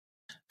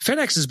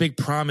FedEx's big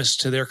promise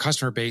to their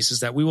customer base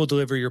is that we will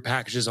deliver your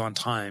packages on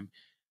time.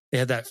 They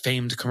had that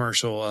famed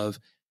commercial of,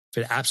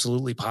 if it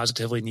absolutely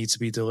positively needs to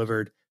be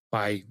delivered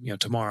by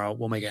tomorrow,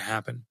 we'll make it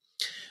happen.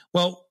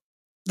 Well,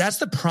 that's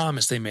the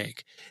promise they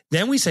make.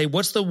 Then we say,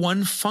 what's the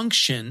one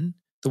function,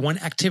 the one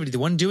activity, the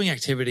one doing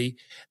activity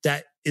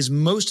that is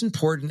most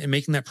important in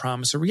making that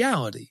promise a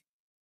reality?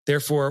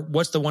 Therefore,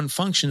 what's the one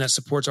function that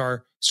supports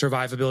our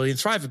survivability and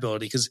thrivability?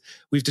 Because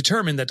we've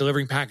determined that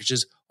delivering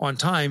packages on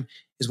time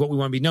is what we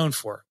want to be known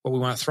for, what we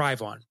want to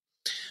thrive on.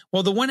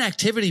 Well, the one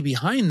activity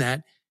behind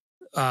that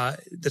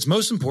that's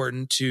most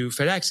important to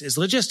FedEx is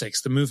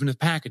logistics, the movement of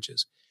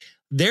packages.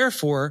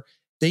 Therefore,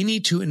 they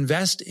need to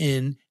invest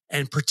in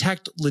and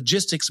protect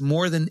logistics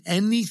more than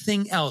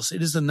anything else.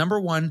 It is the number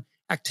one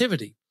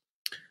activity,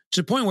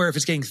 to the point where if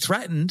it's getting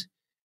threatened,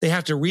 they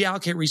have to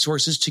reallocate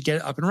resources to get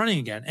it up and running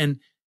again. And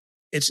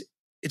it's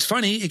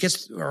funny,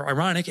 or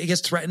ironic, it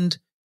gets threatened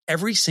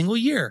every single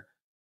year,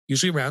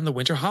 usually around the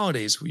winter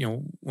holidays.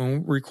 When we're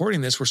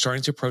recording this, we're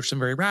starting to approach them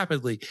very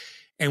rapidly.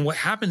 And what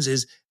happens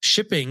is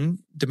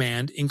shipping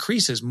demand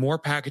increases. More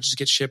packages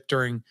get shipped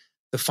during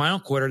the final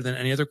quarter than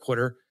any other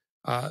quarter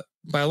by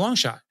a long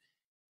shot.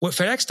 What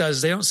FedEx does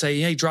is they don't say,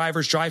 hey,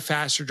 drivers, drive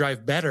faster,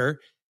 drive better.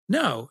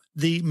 No,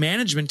 the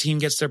management team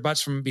gets their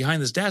butts from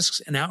behind those desks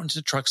and out into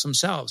the trucks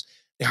themselves.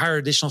 They hire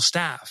additional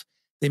staff.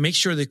 They make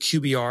sure the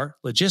QBR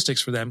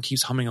logistics for them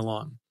keeps humming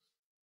along.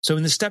 So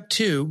in the step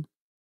 2,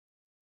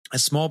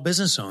 as small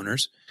business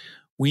owners,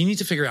 we need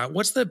to figure out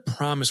what's the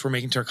promise we're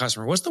making to our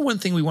customer. What's the one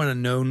thing we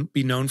want to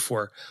be known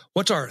for?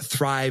 What's our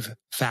thrive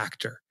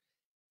factor?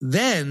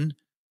 Then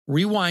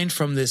rewind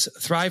from this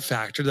thrive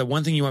factor, the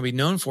one thing you want to be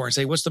known for, and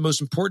say, what's the most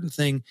important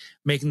thing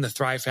making the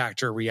thrive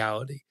factor a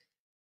reality?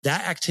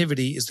 That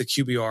activity is the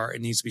QBR.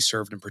 It needs to be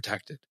served and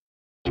protected.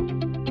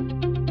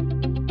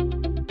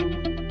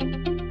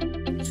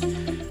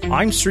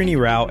 I'm Srini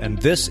Rao, and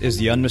this is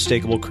the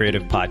Unmistakable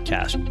Creative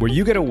Podcast, where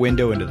you get a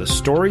window into the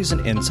stories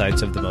and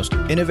insights of the most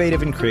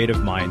innovative and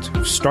creative minds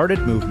who've started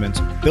movements,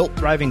 built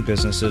thriving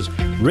businesses,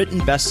 written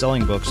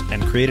best-selling books,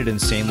 and created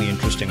insanely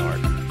interesting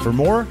art. For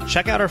more,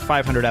 check out our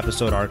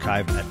 500-episode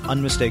archive at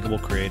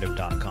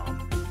unmistakablecreative.com.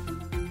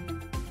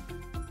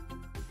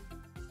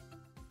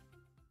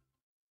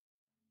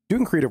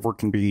 Doing creative work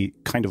can be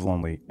kind of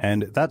lonely,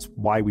 and that's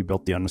why we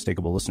built the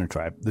Unmistakable Listener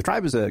Tribe. The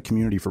tribe is a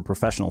community for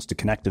professionals to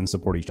connect and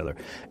support each other.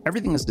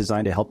 Everything is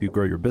designed to help you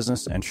grow your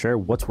business and share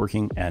what's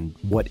working and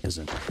what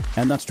isn't.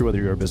 And that's true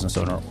whether you're a business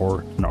owner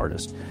or an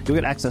artist. You'll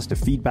get access to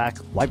feedback,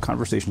 live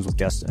conversations with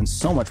guests, and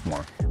so much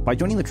more. By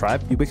joining the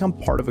tribe, you become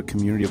part of a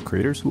community of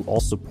creators who all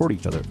support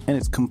each other, and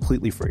it's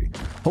completely free.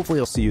 Hopefully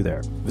I'll see you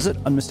there. Visit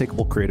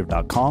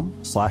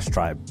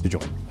unmistakablecreative.com/tribe to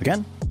join.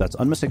 Again, that's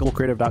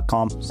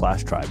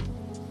unmistakablecreative.com/tribe.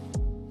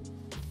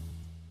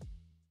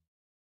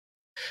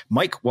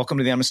 Mike, welcome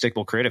to the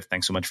Unmistakable Creative.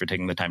 Thanks so much for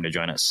taking the time to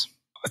join us.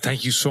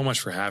 Thank you so much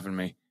for having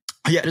me.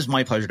 Yeah, it is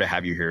my pleasure to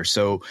have you here.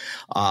 So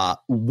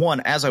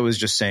one, as I was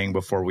just saying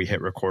before we hit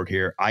record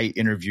here, I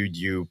interviewed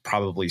you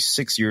probably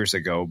 6 years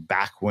ago,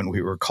 back when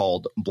we were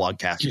called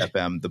Blogcast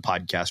FM, the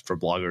podcast for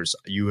bloggers.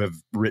 You have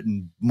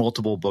written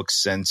multiple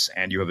books since,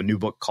 and you have a new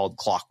book called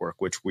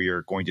Clockwork, which we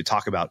are going to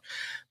talk about.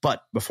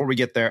 But before we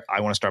get there, I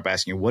want to start by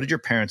asking you, what did your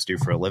parents do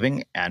for a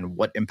living, and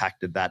what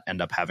impact did that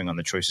end up having on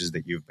the choices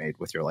that you've made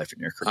with your life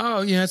and your career?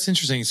 Oh, yeah, it's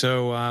interesting.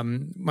 So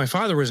my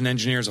father was an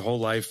engineer his whole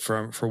life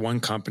for one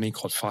company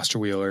called Foster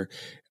Wheeler.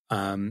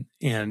 And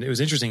it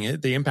was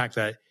interesting. The impact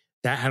that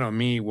had on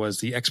me was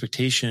the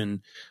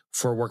expectation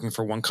for working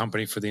for one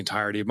company for the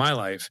entirety of my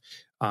life.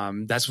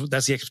 That's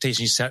the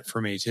expectation he set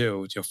for me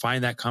too.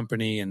 Find that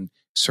company and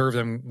serve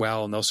them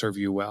well, and they'll serve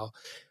you well.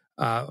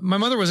 My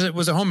mother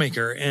was a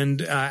homemaker,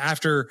 and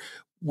after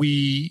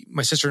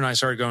my sister and I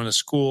started going to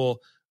school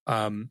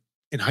in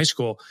high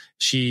school,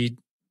 she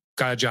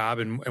got a job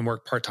and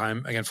worked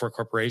part-time again for a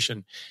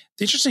corporation.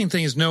 The interesting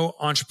thing is no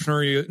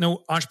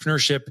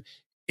entrepreneurship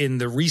in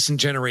the recent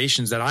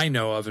generations that I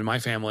know of in my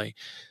family.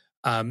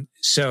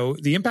 So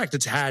the impact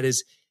it's had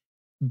is,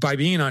 by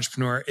being an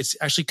entrepreneur, it's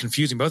actually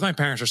confusing. Both my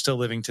parents are still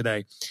living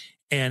today,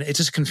 and it's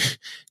just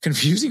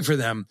confusing for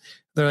them.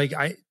 They're like,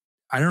 I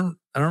don't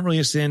really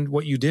understand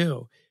what you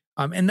do.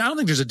 And I don't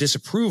think there's a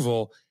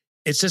disapproval.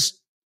 It's just,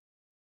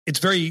 it's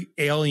very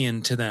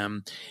alien to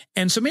them.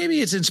 And so maybe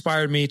it's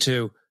inspired me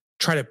to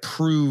try to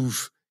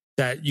prove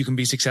that you can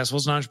be successful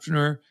as an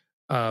entrepreneur.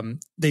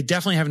 They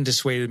definitely haven't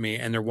dissuaded me,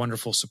 and they're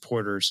wonderful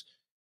supporters,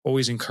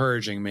 always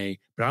encouraging me,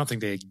 but I don't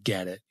think they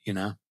get it,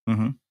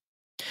 Mm-hmm.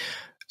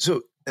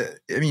 So,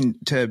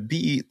 to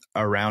be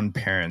around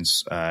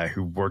parents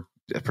who worked,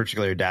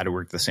 particularly your dad who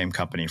worked the same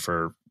company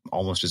for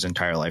almost his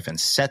entire life, and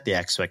set the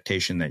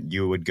expectation that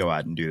you would go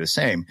out and do the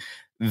same,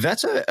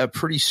 that's a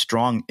pretty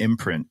strong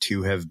imprint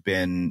to have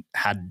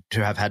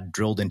had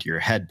drilled into your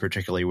head,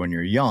 particularly when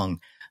you're young.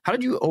 How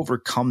did you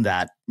overcome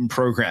that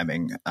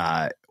programming,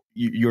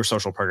 your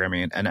social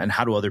programming, and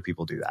how do other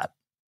people do that?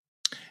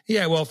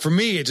 Yeah, well, for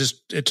me,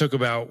 it took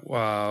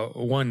about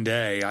one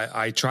day.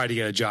 I tried to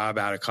get a job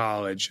out of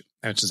college.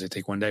 I shouldn't say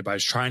take one day, but I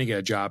was trying to get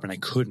a job and I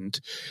couldn't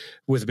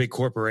with a big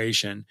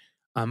corporation.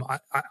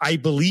 I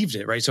believed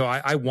it, right? So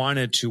I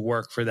wanted to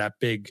work for that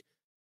big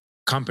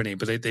company,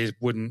 but they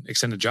wouldn't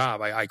extend a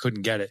job. I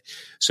couldn't get it.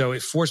 So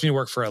it forced me to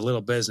work for a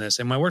little business.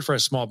 And when I worked for a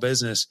small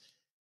business,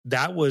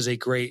 that was a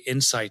great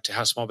insight to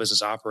how small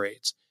business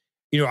operates.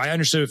 I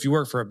understood if you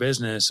work for a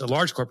business, a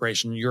large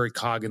corporation, you're a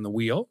cog in the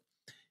wheel.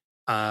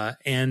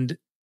 And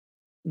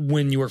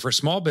when you work for a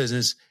small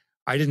business,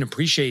 I didn't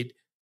appreciate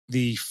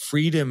the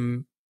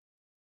freedom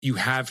you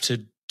have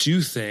to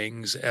do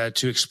things,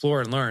 to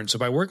explore and learn. So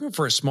by working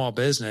for a small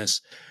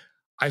business,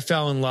 I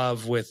fell in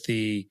love with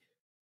the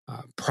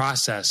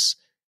process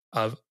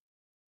of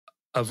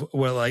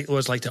what it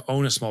was like to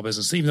own a small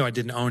business. Even though I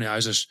didn't own it, I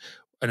was just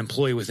an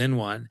employee within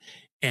one.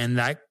 And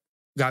that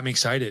got me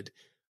excited.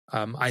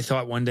 I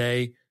thought one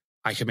day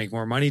I could make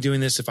more money doing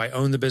this. If I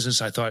owned the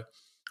business, I thought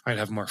I'd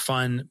have more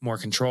fun, more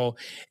control.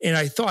 And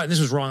I thought, and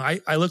this was wrong,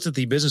 I looked at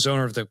the business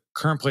owner of the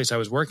current place I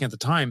was working at the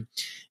time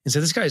and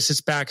said, this guy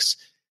sits back,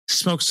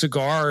 smokes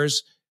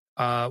cigars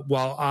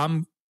while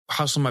I'm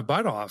hustling my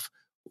butt off.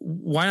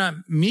 Why not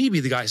me be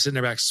the guy sitting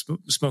there back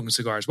smoking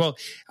cigars? Well,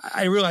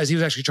 I realized he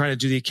was actually trying to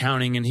do the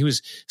accounting and he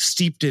was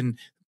steeped in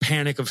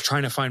panic of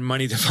trying to find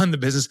money to fund the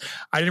business.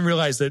 I didn't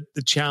realize that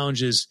the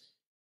challenges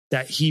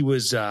that he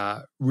was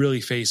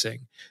really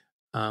facing.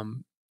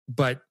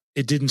 But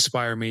it did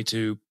inspire me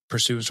to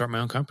pursue and start my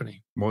own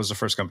company. What was the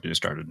first company you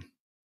started?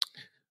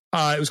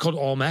 It was called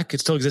Olmec. It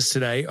still exists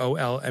today.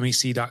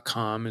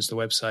 olmec.com is the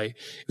website.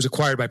 It was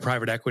acquired by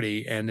private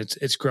equity, and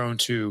it's grown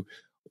to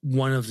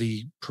one of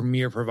the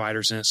premier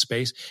providers in its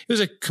space. It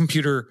was a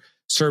computer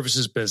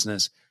services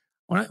business.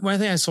 When I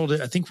think I sold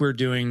it, I think we were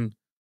doing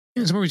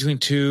somewhere between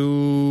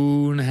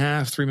 $2.5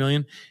 $3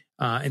 million.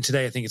 And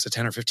today I think it's a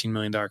 $10 or $15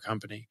 million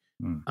company.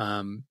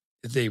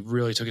 They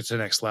really took it to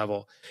the next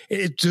level.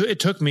 It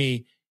took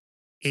me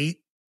 6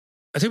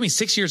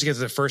 years to get to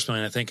the first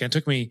million, I think. And it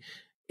took me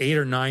 8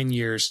 or 9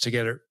 years to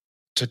get it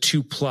to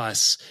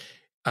 2+.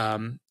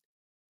 And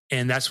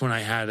that's when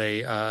I had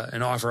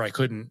an offer I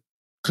couldn't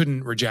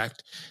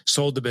reject,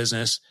 sold the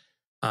business,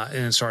 and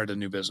then started a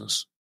new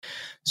business.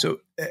 So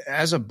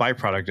as a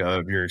byproduct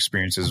of your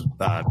experiences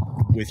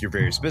with your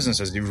various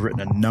businesses, you've written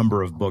a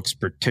number of books,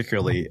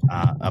 particularly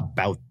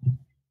about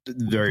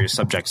various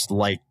subjects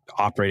like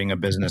operating a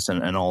business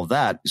and all of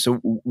that. So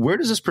where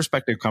does this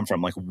perspective come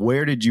from? Like,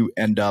 where did you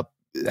end up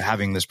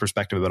having this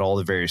perspective about all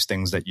the various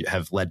things that you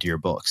have led to your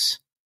books?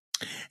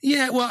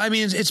 Yeah, well, I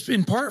mean, it's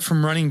in part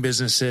from running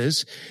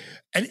businesses.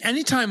 And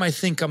anytime I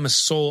think I'm a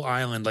sole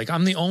island, like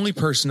I'm the only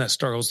person that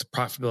struggles with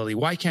profitability.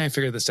 Why can't I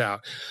figure this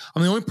out?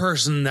 I'm the only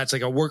person that's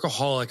like a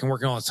workaholic and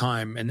working all the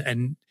time,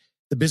 and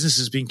the business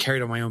is being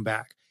carried on my own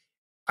back.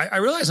 I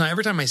realize now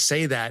every time I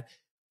say that,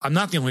 I'm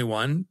not the only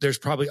one. There's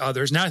probably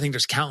others. Now I think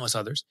there's countless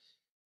others.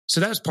 So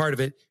that was part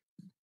of it.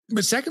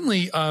 But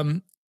secondly,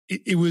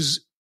 it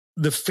was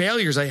the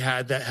failures I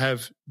had that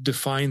have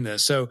defined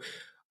this. So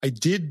I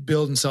did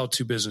build and sell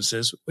 2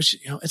 businesses, which,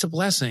 it's a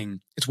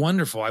blessing. It's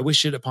wonderful. I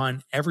wish it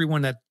upon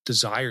everyone that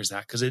desires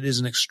that, because it is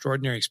an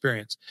extraordinary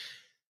experience.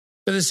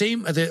 But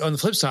on the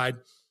flip side,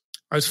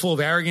 I was full of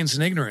arrogance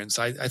and ignorance.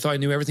 I thought I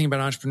knew everything about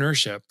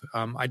entrepreneurship.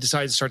 I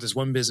decided to start this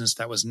one business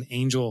that was an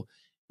angel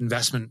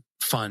investment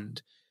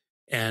fund.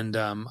 And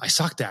I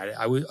sucked at it.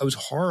 I was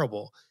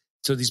horrible.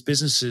 So these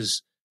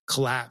businesses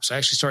collapsed. I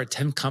actually started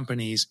 10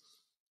 companies.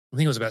 I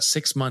think it was about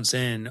 6 months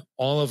in.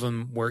 All of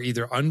them were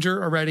either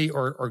under already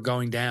or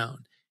going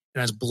down.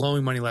 And I was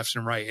blowing money left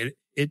and right.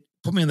 It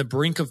put me on the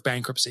brink of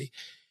bankruptcy.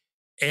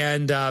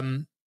 And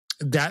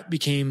that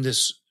became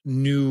this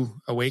new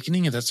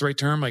awakening, if that's the right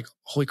term. Like,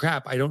 holy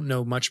crap, I don't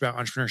know much about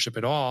entrepreneurship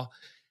at all.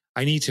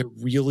 I need to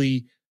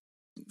really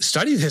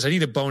study this. I need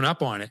to bone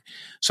up on it.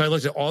 So I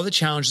looked at all the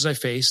challenges I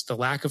faced, the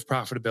lack of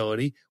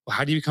profitability. Well,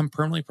 how do you become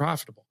permanently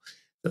profitable?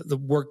 The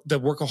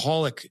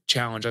workaholic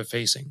challenge I'm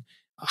facing,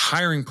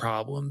 hiring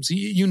problems,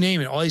 you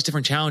name it, all these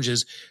different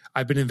challenges.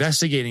 I've been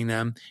investigating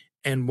them,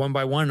 and one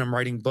by one, I'm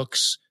writing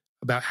books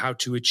about how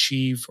to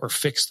achieve or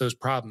fix those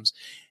problems.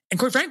 And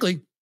quite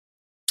frankly,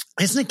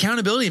 it's an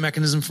accountability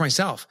mechanism for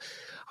myself.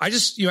 I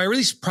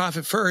released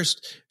Profit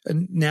First,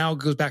 and now it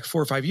goes back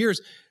 4 or 5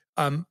 years.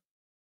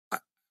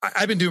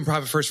 I've been doing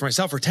Profit First for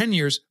myself for 10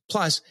 years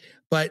plus,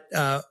 but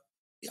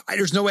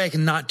there's no way I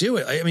can not do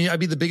it. I mean, I'd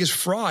be the biggest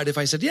fraud if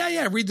I said,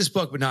 yeah, read this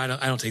book, but no, I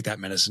don't take that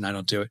medicine. I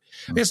don't do it.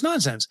 I mean, it's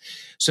nonsense.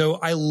 So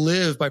I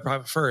live by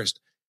Profit First.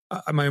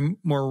 My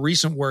more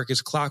recent work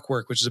is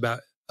Clockwork, which is about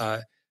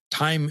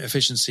time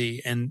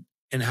efficiency and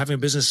having a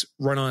business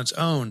run on its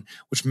own,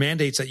 which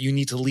mandates that you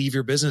need to leave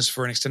your business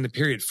for an extended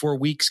period, 4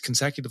 weeks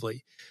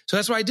consecutively. So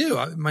that's what I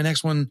do. My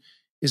next one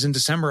is in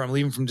December. I'm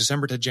leaving from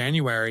December to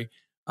January.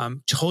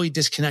 Totally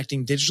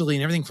disconnecting digitally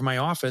and everything from my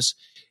office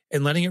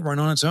and letting it run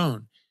on its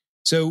own.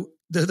 So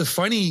the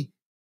funny,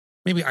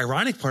 maybe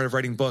ironic part of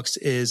writing books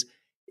is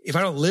if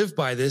I don't live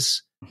by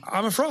this,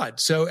 I'm a fraud.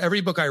 So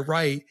every book I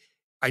write,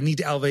 I need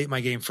to elevate my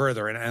game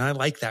further. And I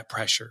like that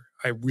pressure.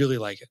 I really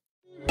like it.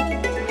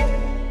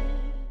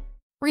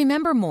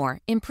 Remember more,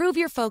 improve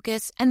your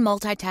focus, and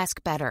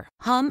multitask better.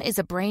 Hum is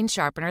a brain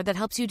sharpener that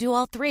helps you do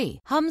all three.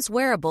 Hum's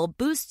wearable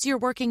boosts your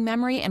working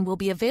memory and will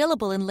be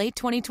available in late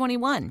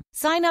 2021.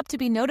 Sign up to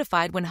be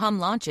notified when Hum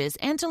launches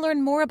and to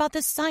learn more about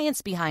the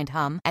science behind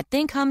Hum at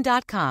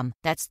thinkhum.com.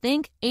 That's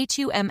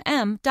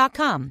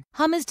thinkhum.com.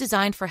 Hum is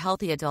designed for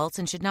healthy adults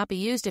and should not be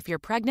used if you're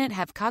pregnant,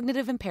 have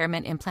cognitive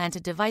impairment,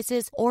 implanted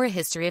devices, or a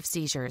history of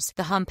seizures.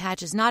 The Hum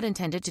patch is not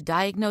intended to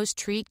diagnose,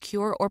 treat,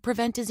 cure, or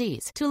prevent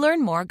disease. To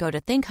learn more, go to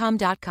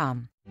thinkhum.com.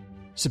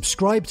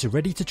 Subscribe to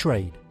Ready to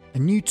Trade, a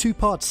new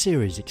two-part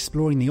series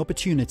exploring the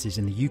opportunities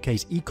in the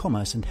UK's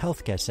e-commerce and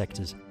healthcare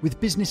sectors with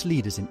business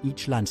leaders in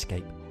each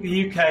landscape.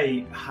 The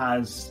UK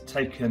has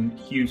taken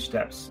huge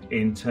steps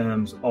in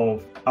terms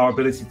of our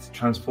ability to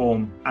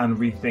transform and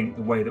rethink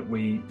the way that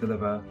we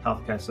deliver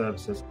healthcare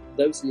services.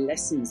 Those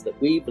lessons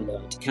that we've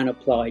learned can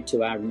apply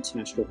to our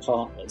international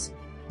partners.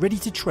 Ready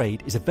to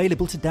Trade is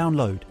available to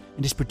download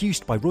and is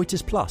produced by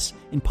Reuters Plus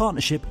in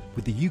partnership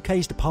with the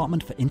UK's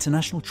Department for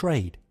International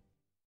Trade.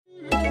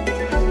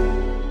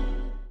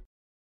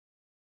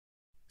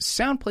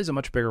 Sound plays a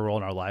much bigger role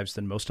in our lives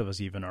than most of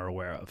us even are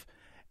aware of.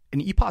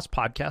 An EPOS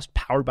podcast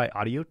powered by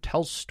audio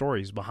tells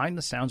stories behind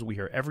the sounds we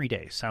hear every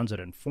day, sounds that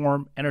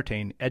inform,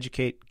 entertain,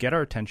 educate, get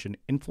our attention,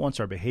 influence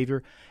our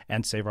behavior,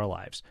 and save our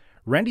lives.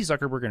 Randy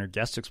Zuckerberg and her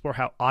guests explore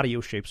how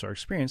audio shapes our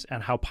experience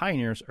and how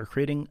pioneers are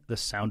creating the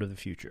sound of the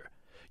future.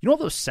 You know all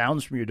those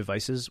sounds from your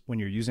devices when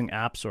you're using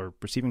apps or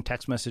receiving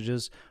text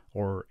messages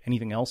or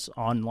anything else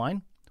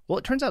online? Well,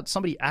 it turns out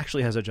somebody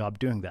actually has a job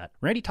doing that.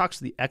 Randy talks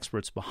to the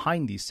experts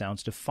behind these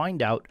sounds to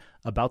find out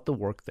about the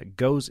work that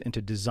goes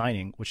into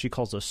designing what she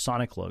calls those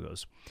sonic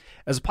logos.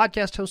 As a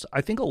podcast host,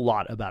 I think a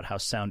lot about how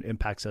sound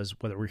impacts us,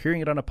 whether we're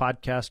hearing it on a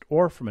podcast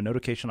or from a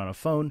notification on a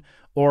phone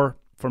or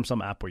from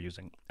some app we're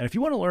using. And if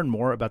you want to learn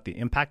more about the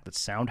impact that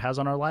sound has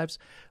on our lives,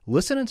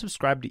 listen and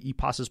subscribe to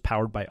EPOS's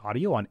Powered by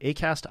Audio on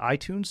Acast,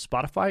 iTunes,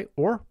 Spotify,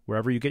 or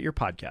wherever you get your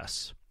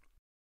podcasts.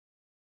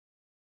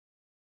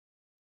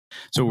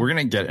 So we're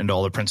going to get into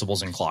all the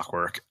principles in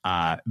Clockwork,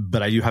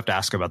 but I do have to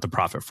ask about the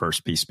Profit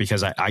First piece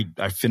because I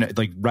finished,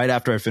 like right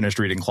after I finished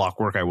reading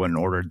Clockwork, I went and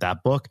ordered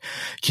that book.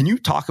 Can you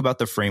talk about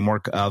the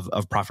framework of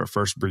Profit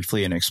First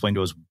briefly and explain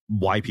to us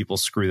why people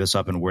screw this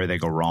up and where they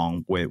go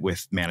wrong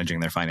with managing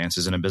their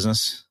finances in a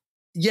business?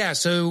 Yeah.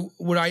 So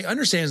what I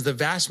understand is the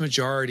vast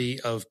majority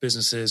of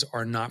businesses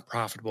are not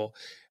profitable.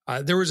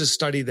 There was a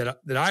study that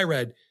I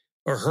read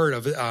or heard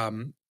of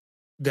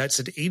that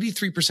said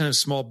 83% of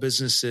small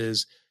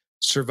businesses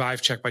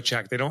survive check by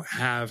check. They don't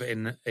have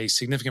a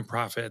significant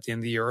profit at the end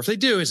of the year. Or if they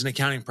do, it's an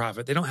accounting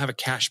profit. They don't have a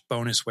cash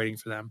bonus waiting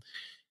for them.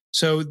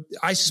 So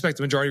I suspect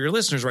the majority of your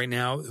listeners right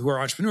now who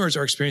are entrepreneurs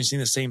are experiencing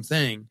the same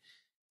thing.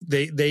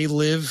 They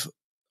live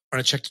on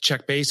a check to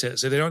check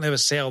basis. If they don't have a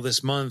sale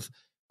this month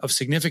of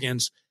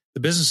significance, the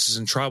business is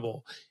in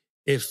trouble.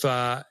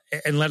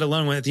 And let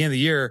alone when at the end of the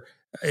year,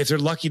 if they're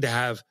lucky to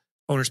have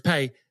owners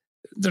pay,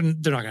 they're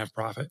not going to have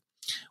profit.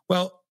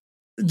 Well,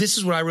 this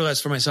is what I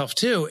realized for myself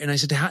too. And I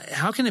said,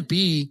 how can it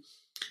be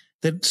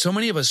that so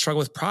many of us struggle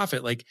with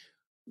profit? Like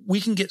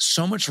we can get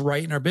so much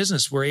right in our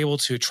business. We're able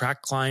to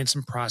attract clients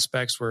and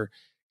prospects. We're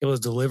able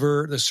to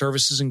deliver the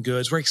services and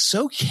goods. We're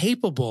so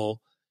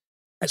capable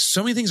at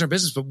so many things in our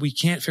business, but we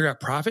can't figure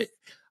out profit.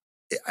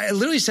 I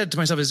literally said to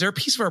myself, is there a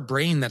piece of our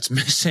brain that's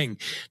missing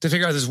to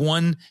figure out this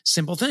one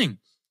simple thing,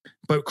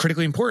 but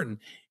critically important?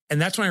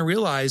 And that's when I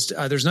realized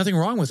there's nothing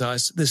wrong with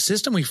us. The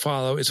system we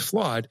follow is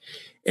flawed.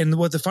 And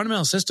what the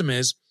fundamental system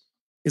is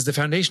the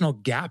foundational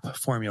GAAP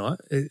formula.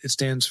 It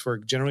stands for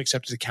Generally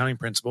Accepted Accounting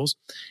Principles.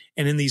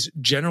 And in these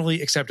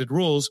generally accepted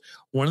rules,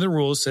 one of the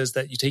rules says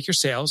that you take your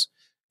sales,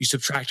 you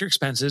subtract your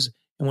expenses,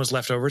 and what's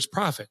left over is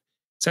profit.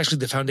 It's actually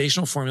the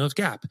foundational formula of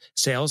GAAP.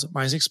 Sales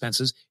minus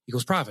expenses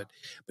equals profit.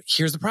 But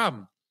here's the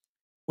problem.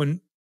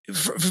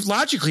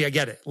 Logically, I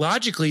get it.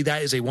 Logically,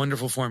 that is a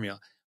wonderful formula.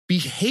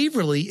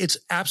 Behaviorally, it's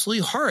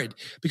absolutely hard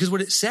because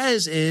what it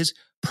says is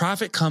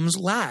profit comes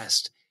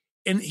last.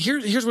 And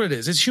here's what it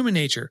is. It's human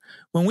nature.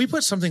 When we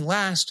put something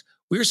last,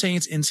 we're saying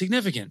it's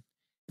insignificant.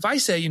 If I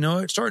say,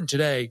 starting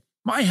today,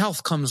 my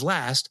health comes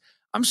last,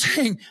 I'm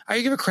saying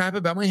I give a crap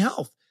about my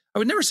health. I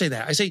would never say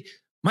that. I say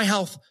my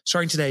health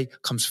starting today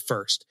comes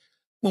first.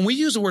 When we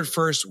use the word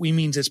first, we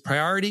mean it's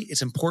priority,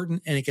 it's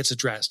important, and it gets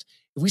addressed.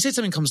 If we say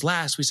something comes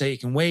last, we say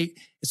it can wait.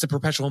 It's the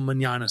perpetual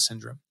manana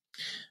syndrome.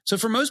 So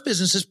for most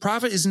businesses,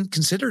 profit isn't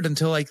considered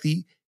until like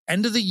the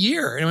end of the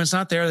year. And when it's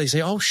not there, they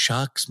say, oh,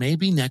 shucks,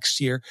 maybe next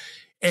year.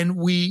 And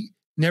we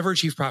never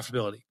achieve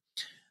profitability.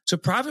 So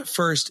Profit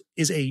First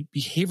is a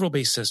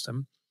behavioral-based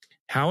system.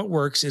 How it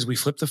works is we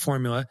flip the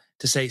formula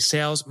to say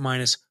sales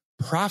minus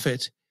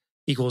profit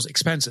equals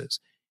expenses.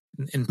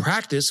 In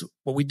practice,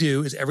 what we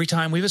do is every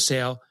time we have a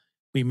sale,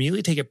 we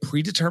immediately take a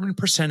predetermined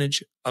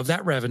percentage of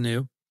that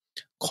revenue,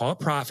 call it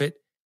profit,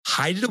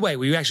 hide it away.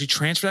 We actually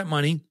transfer that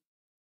money,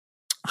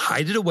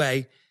 hide it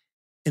away,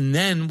 and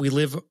then we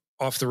live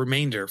off the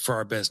remainder for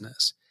our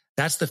business.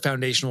 That's the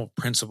foundational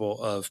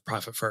principle of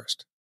Profit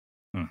First.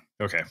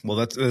 Okay. Well,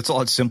 that's a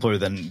lot simpler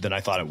than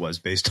I thought it was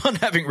based on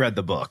having read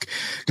the book.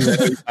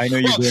 I know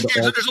you did.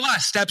 There's a lot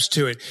of steps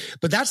to it,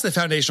 but that's the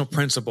foundational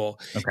principle.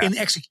 Okay. In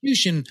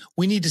execution,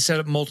 we need to set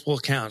up multiple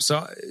accounts.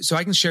 So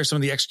I can share some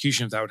of the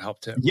execution if that would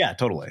help too. Yeah,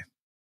 totally.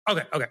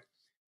 Okay.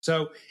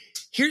 So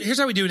here's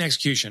how we do in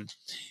execution.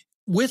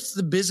 With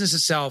the business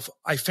itself,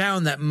 I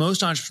found that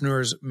most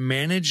entrepreneurs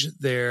manage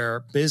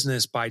their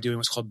business by doing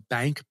what's called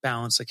bank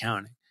balance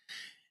accounting.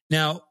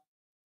 Now,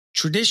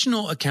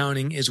 traditional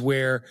accounting is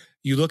where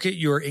you look at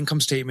your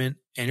income statement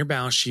and your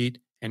balance sheet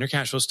and your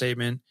cash flow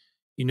statement.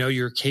 You know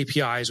your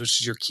KPIs, which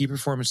is your key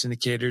performance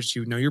indicators.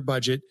 You know your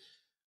budget.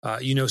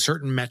 You know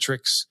certain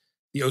metrics.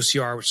 The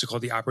OCR, which is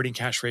called the operating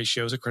cash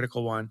ratio, is a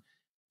critical one.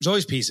 There's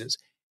always pieces.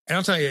 And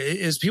I'll tell you,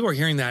 as people are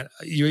hearing that,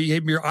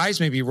 your eyes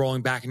may be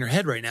rolling back in your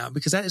head right now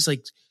because that is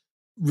like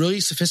really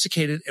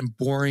sophisticated and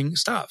boring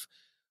stuff.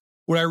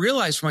 What I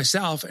realized for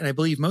myself, and I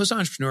believe most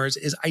entrepreneurs,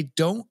 is I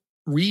don't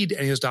read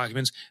any of those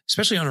documents,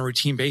 especially on a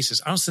routine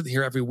basis. I don't sit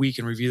here every week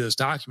and review those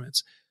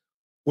documents.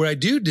 What I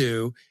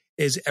do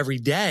is every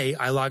day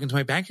I log into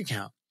my bank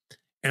account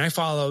and I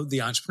follow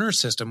the entrepreneur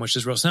system, which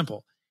is real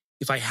simple.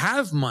 If I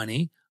have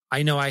money,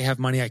 I know I have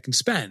money I can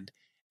spend.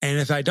 And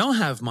if I don't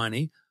have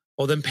money,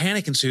 well, then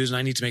panic ensues and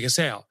I need to make a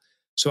sale.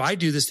 So I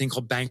do this thing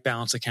called bank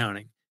balance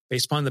accounting.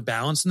 Based upon the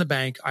balance in the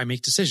bank, I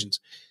make decisions.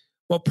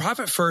 Well,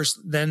 profit first,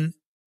 then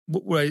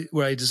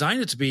what I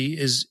designed it to be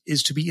is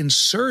to be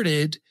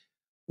inserted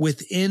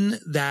within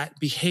that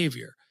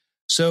behavior.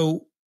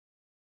 So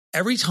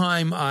every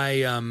time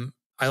I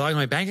log in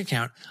my bank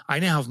account, I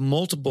now have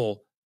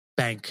multiple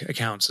bank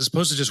accounts as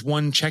opposed to just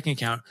one checking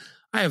account.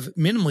 I have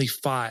minimally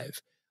 5.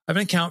 I have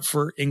an account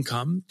for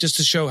income just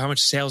to show how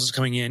much sales is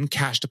coming in,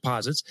 cash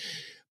deposits,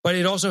 but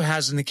it also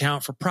has an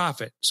account for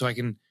profit. So I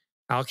can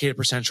allocate a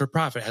percentage toward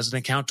profit. It has an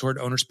account toward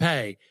owner's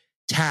pay,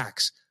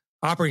 tax,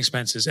 operating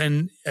expenses,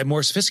 and a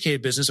more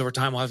sophisticated business over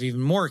time will have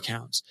even more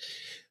accounts.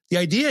 The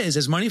idea is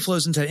as money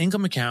flows into that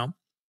income account,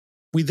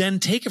 we then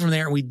take it from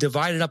there and we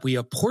divide it up. We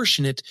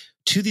apportion it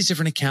to these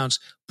different accounts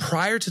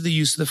prior to the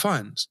use of the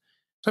funds.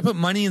 So I put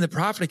money in the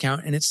profit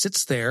account and it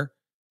sits there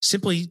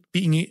simply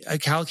being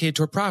allocated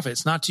toward profit.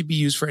 It's not to be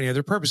used for any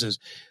other purposes.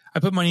 I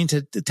put money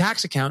into the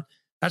tax account.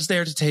 That's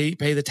there to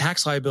pay the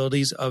tax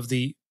liabilities of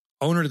the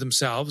owner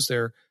themselves,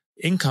 their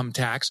income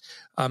tax,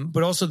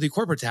 but also the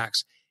corporate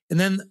tax. And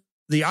then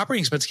the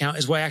operating expense account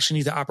is what I actually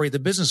need to operate the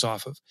business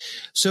off of.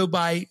 So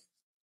by,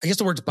 I guess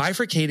the word's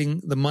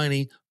bifurcating the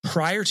money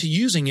prior to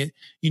using it,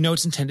 you know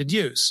its intended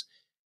use.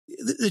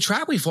 The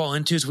trap we fall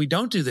into is we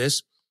don't do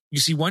this. You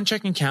see one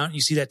checking account,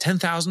 you see that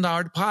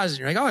 $10,000 deposit.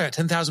 You're like, oh, I got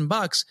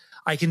 $10,000.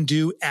 I can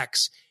do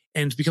X.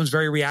 And it becomes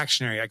very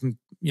reactionary. I can,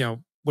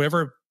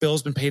 whatever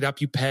bill's been paid up,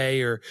 you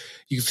pay, or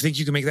you think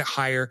you can make that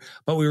higher,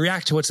 but we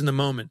react to what's in the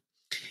moment.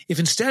 If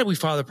instead we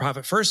follow the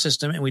profit first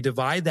system and we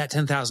divide that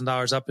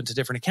 $10,000 up into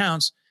different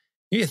accounts,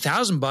 maybe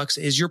 $1,000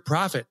 is your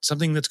profit,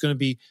 something that's going to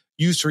be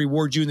used to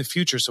reward you in the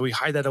future. So we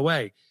hide that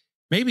away.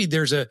 Maybe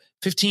there's a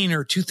 $1,500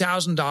 or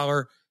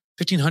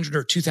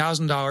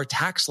 $2,000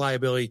 tax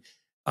liability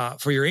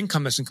for your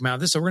income that's going to come out of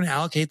this. So we're going to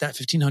allocate that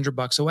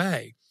 $1,500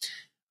 away.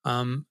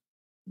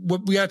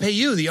 What we got to pay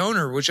you, the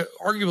owner, which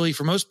arguably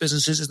for most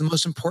businesses is the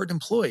most important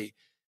employee.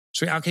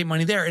 So we allocate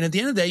money there. And at the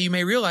end of the day, you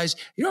may realize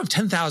you don't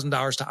have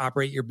 $10,000 to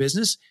operate your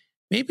business.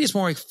 Maybe it's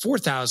more like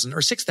 $4,000 or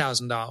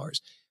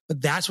 $6,000,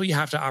 but that's what you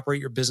have to operate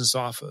your business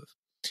off of.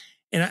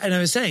 And I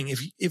was saying,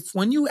 if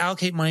when you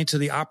allocate money to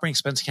the operating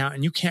expense account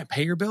and you can't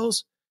pay your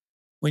bills,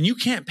 when you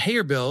can't pay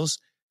your bills,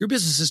 your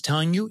business is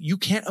telling you you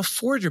can't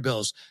afford your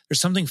bills.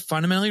 There's something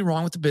fundamentally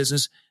wrong with the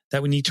business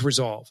that we need to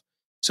resolve.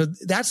 So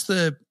that's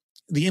the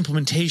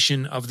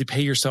implementation of the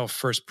pay yourself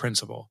first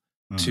principle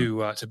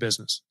to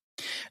business.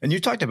 And you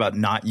talked about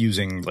not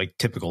using like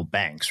typical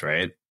banks,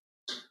 right?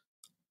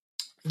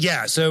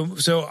 Yeah.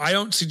 So I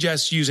don't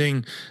suggest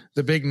using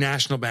the big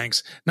national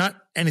banks, not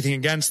anything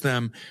against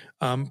them.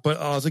 But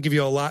I'll have to give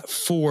you a lot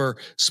for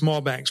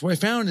small banks. What I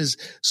found is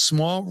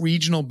small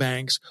regional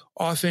banks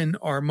often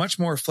are much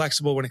more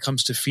flexible when it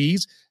comes to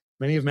fees.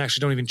 Many of them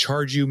actually don't even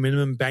charge you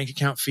minimum bank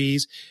account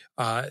fees.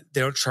 They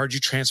don't charge you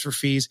transfer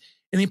fees.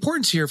 And the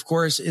importance here, of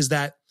course, is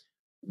that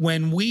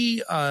when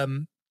we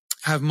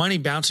have money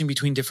bouncing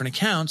between different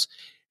accounts,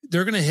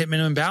 they're going to hit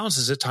minimum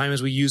balances at time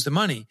as we use the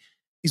money.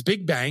 These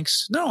big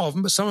banks, not all of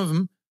them, but some of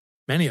them,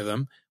 many of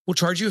them, will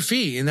charge you a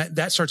fee, and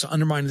that starts to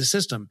undermine the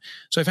system.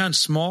 So I found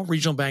small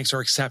regional banks are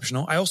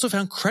exceptional. I also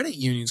found credit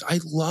unions. I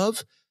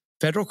love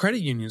federal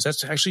credit unions.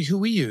 That's actually who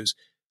we use.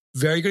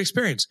 Very good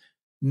experience.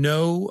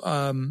 No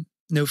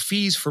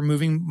fees for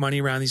moving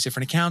money around these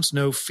different accounts.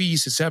 No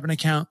fees to set up an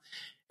account.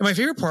 And my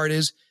favorite part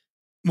is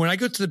when I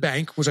go to the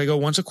bank, which I go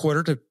once a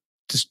quarter to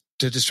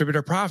distribute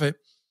our profit,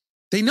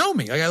 they know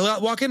me. Like I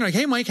walk in like,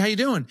 hey, Mike, how you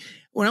doing?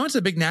 When I went to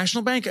the big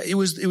national bank, it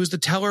was the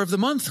Teller of the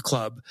Month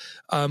club.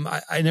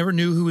 I never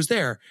knew who was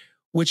there,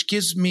 which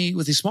gives me,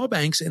 with these small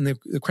banks and the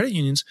credit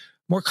unions,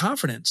 more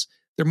confidence.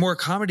 They're more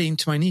accommodating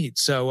to my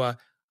needs. So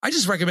I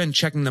just recommend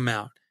checking them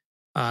out.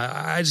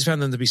 I just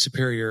found them to be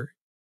superior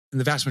in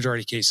the vast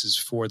majority of cases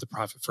for the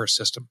profit first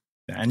system.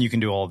 And you can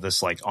do all of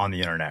this like on the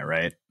internet,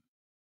 right?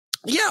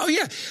 Yeah. Oh,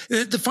 yeah.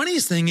 The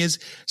funniest thing is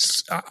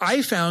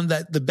I found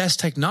that the best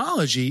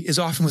technology is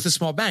often with the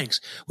small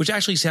banks, which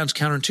actually sounds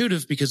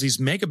counterintuitive because these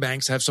mega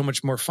banks have so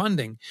much more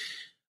funding.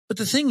 But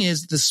the thing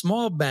is, the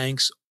small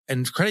banks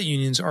and credit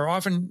unions are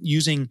often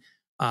using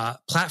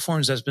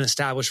platforms that's been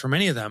established for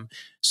many of them.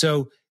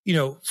 So,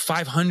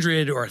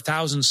 500 or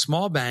 1,000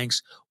 small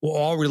banks will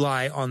all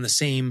rely on the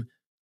same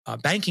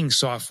banking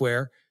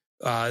software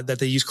that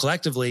they use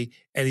collectively,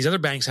 and these other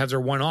banks have their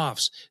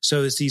one-offs.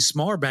 So it's these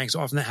smaller banks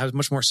often that have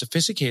much more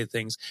sophisticated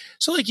things.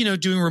 So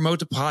doing remote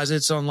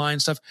deposits, online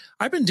stuff.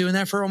 I've been doing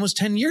that for almost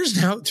 10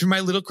 years now through my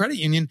little credit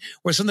union,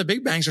 where some of the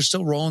big banks are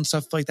still rolling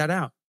stuff like that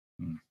out.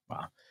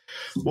 Wow.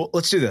 Well,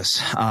 let's do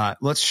this.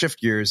 Let's shift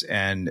gears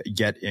and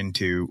get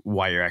into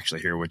why you're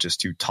actually here, which is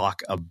to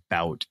talk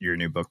about your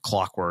new book,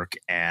 Clockwork,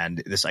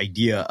 and this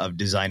idea of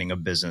designing a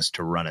business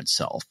to run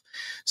itself.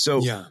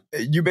 So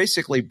you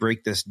basically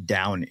break this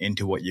down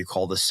into what you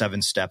call the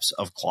 7 steps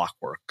of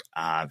clockwork.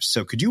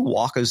 So could you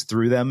walk us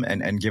through them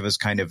and give us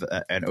kind of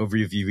an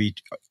overview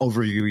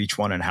each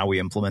one and how we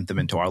implement them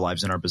into our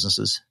lives and our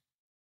businesses?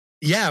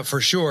 Yeah, for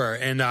sure.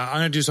 And I'm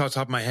going to do this off the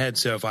top of my head.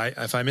 So if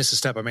I miss a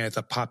step, I may have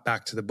to pop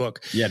back to the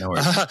book. Yeah, no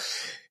worries.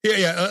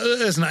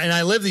 Listen, and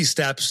I live these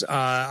steps.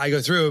 I go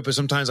through it, but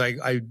sometimes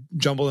I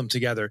jumble them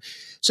together.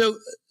 So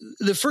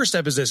the first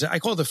step is this. I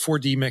call it the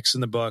 4D mix in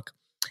the book.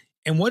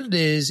 And what it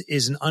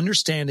is an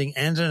understanding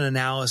and an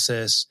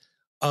analysis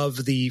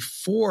of the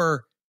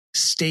 4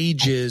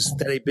 stages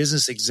that a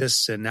business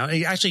exists in. Now,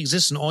 it actually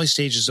exists in all these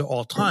stages at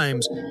all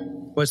times,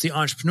 but it's the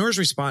entrepreneur's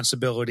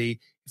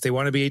responsibility, if they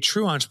want to be a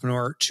true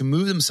entrepreneur, to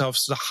move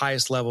themselves to the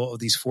highest level of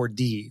these 4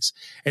 Ds.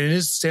 And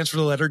it stands for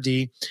the letter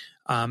D.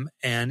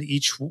 And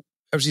each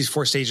of these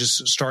 4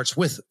 stages starts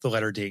with the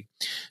letter D.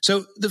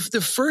 So the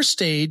first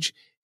stage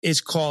is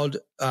called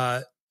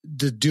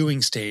the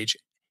doing stage.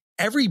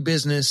 Every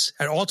business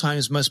at all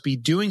times must be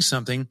doing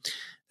something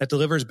that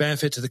delivers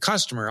benefit to the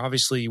customer.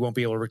 Obviously, you won't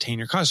be able to retain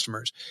your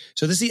customers.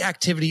 So this is the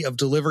activity of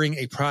delivering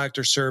a product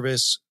or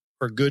service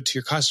or good to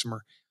your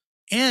customer.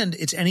 And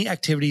it's any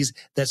activities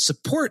that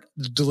support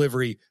the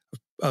delivery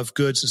of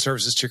goods and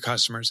services to your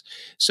customers.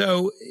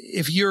 So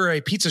if you're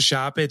a pizza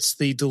shop, it's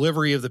the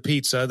delivery of the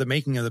pizza, the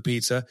making of the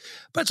pizza,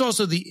 but it's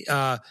also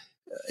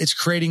it's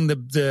creating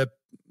the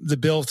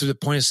bill through the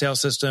point of sale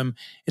system.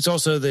 It's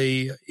also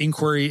the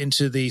inquiry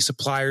into the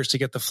suppliers to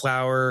get the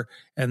flour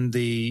and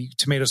the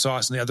tomato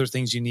sauce and the other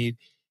things you need.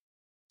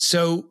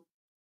 So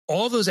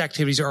all those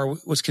activities are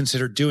what's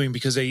considered doing,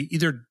 because they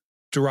either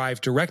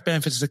derive direct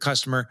benefits to the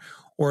customer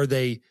or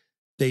they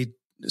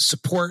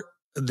support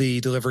the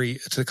delivery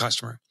to the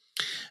customer.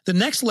 The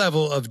next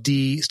level of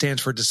D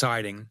stands for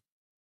deciding.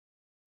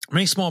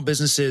 Many small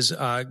businesses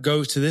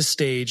go to this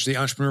stage. The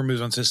entrepreneur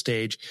moves on to this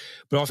stage,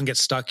 but often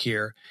gets stuck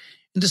here.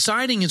 And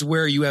deciding is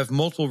where you have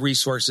multiple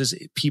resources,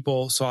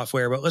 people,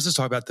 software, but let's just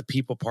talk about the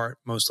people part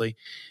mostly.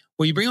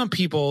 Well, you bring on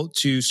people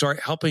to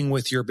start helping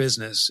with your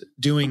business,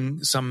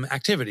 doing some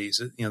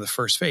activities, the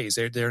first phase.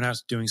 They're now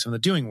doing some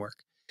of the doing work.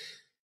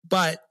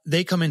 But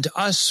they come into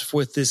us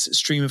with this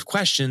stream of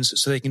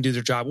questions so they can do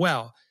their job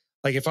well.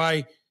 Like if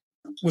I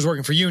was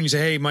working for you and you say,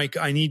 hey, Mike,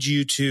 I need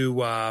you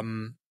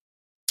to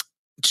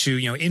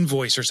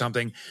invoice or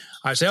something.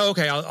 I say, oh,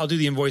 okay, I'll do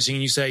the invoicing.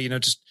 And you say,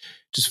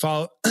 just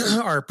follow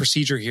our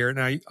procedure here.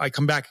 And I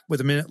come back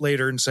with a minute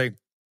later and say,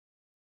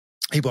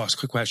 hey boss,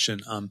 quick question.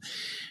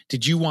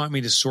 Did you want me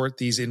to sort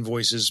these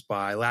invoices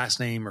by last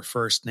name or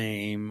first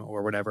name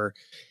or whatever?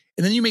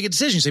 And then you make a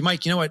decision. You say,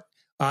 Mike, you know what?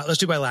 Let's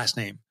do by last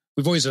name.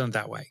 We've always done it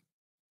that way.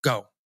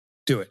 Go.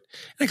 Do it.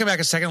 And I come back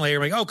a second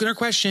later, I'm like, oh, good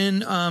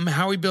question.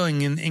 How are we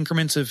billing in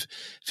increments of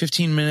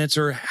 15 minutes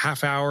or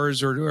half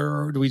hours,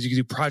 or do we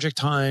do project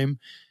time?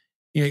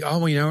 You're like, oh,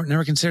 well,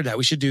 never considered that.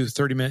 We should do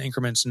 30-minute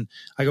increments. And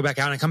I go back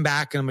out and I come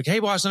back and I'm like, hey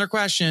boss, another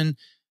question.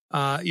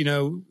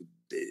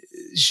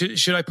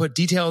 Should I put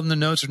detail in the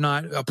notes or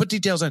not? I'll put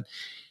details in.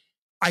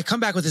 I come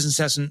back with this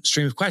incessant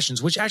stream of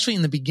questions, which actually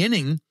in the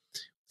beginning,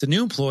 the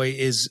new employee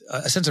is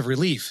a sense of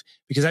relief,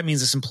 because that means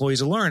this employee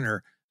is a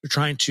learner. They're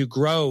trying to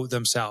grow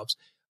themselves.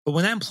 But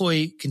when that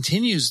employee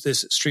continues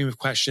this stream of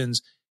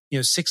questions,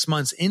 6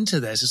 months into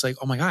this, it's like,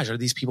 oh my gosh, are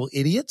these people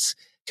idiots?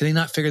 Can they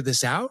not figure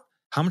this out?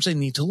 How much they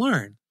need to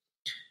learn?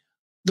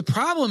 The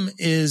problem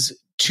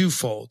is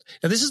twofold.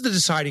 Now, this is the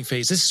deciding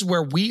phase. This is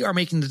where we are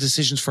making the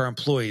decisions for our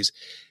employees.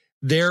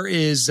 There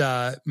is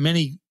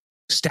many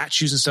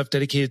statues and stuff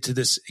dedicated to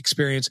this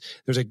experience.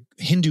 There's a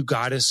Hindu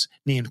goddess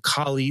named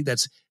Kali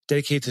that's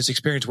dedicated to this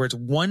experience, where it's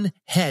one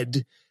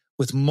head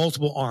with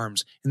multiple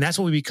arms. And that's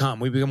what we become.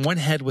 We become one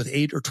head with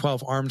 8 or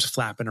 12 arms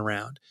flapping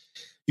around.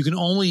 You can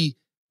only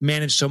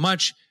manage so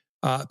much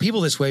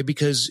people this way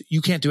because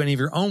you can't do any of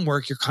your own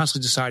work. You're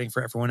constantly deciding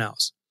for everyone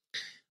else.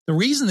 The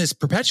reason this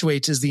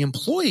perpetuates is the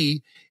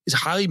employee is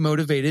highly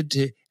motivated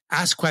to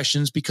ask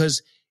questions,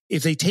 because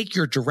if they take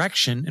your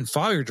direction and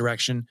follow your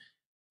direction,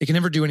 they can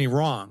never do any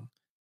wrong.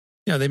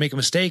 They make a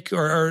mistake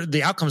or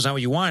the outcome's not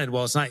what you wanted.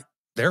 Well, it's not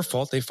their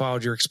fault. They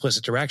followed your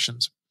explicit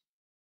directions.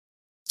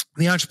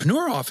 The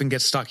entrepreneur often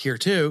gets stuck here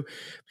too,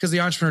 because the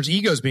entrepreneur's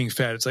ego is being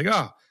fed. It's like,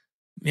 oh,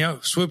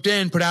 swooped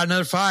in, put out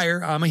another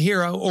fire. I'm a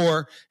hero.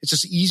 Or it's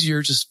just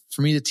easier just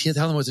for me to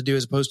tell them what to do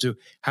as opposed to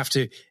have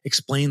to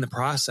explain the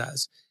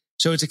process.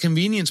 So it's a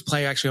convenience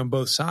play actually on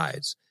both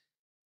sides.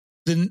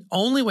 The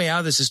only way out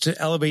of this is to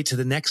elevate to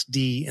the next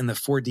D in the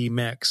 4D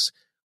mix,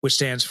 which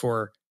stands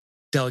for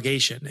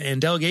delegation. And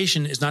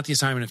delegation is not the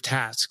assignment of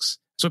tasks.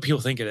 That's what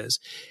people think it is.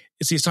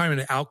 It's the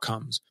assignment of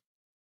outcomes.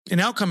 An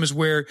outcome is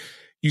where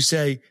you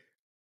say,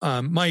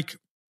 Mike,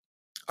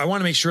 I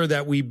want to make sure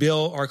that we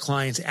bill our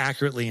clients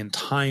accurately and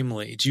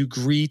timely. Do you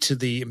agree to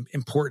the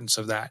importance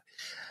of that?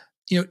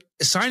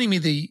 Assigning me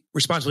the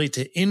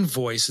responsibility to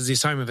invoice is the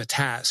assignment of a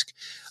task.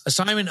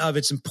 Assignment of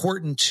it's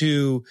important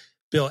to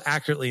bill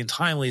accurately and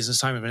timely is an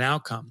assignment of an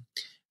outcome.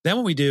 Then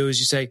what we do is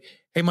you say,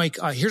 hey, Mike,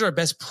 here's our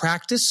best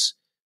practice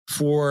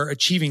for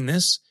achieving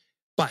this.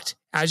 But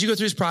as you go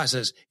through this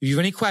process, if you have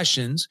any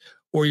questions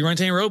or you run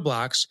into any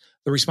roadblocks,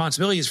 the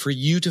responsibility is for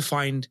you to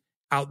find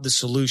out the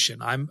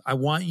solution. I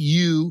want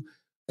you,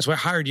 that's why I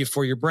hired you,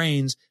 for your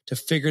brains to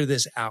figure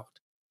this out.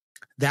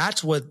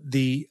 That's what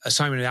the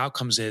assignment of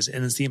outcomes is.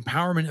 And it's the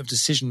empowerment of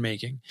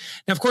decision-making.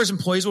 Now, of course,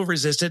 employees will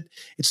resist it.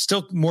 It's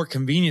still more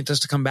convenient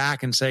just to come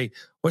back and say,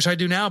 what should I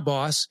do now,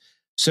 boss?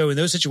 So in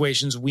those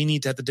situations, we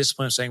need to have the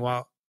discipline of saying,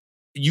 well,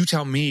 you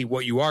tell me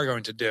what you are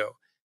going to do.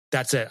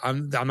 That's it.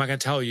 I'm not going to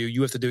tell you.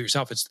 You have to do it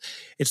yourself.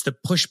 It's the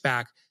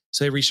pushback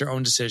so they reach their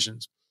own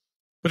decisions.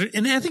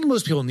 And I think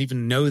most people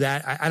even know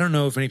that. I don't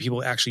know if any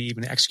people actually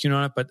even execute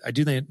on it, but I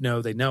do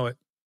know they know it.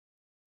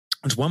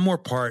 There's one more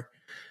part,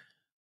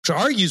 which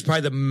I argue is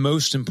probably the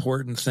most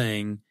important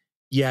thing,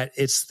 yet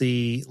it's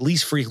the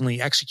least frequently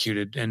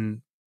executed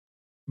and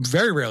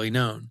very rarely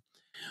known.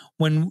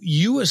 When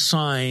you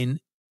assign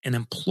an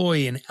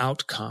employee an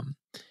outcome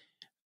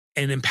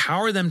and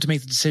empower them to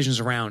make the decisions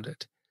around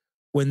it,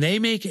 when they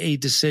make a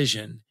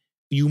decision,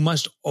 you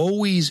must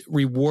always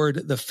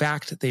reward the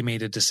fact that they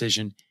made a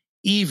decision,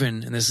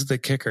 even, and this is the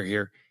kicker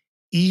here,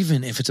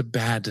 even if it's a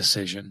bad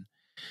decision.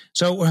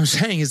 So what I'm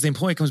saying is the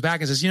employee comes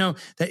back and says,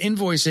 that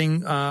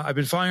invoicing, I've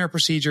been following our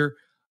procedure.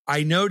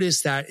 I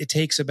noticed that it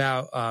takes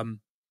about,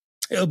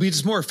 it'll be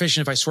just more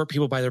efficient if I sort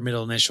people by their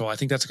middle initial. I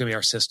think that's going to be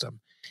our system.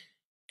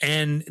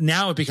 And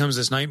now it becomes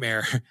this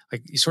nightmare,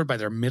 like you sort by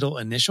their middle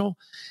initial.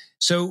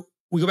 So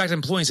we go back to the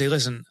employee and say,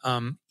 listen,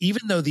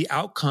 even though the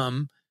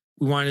outcome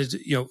we wanted,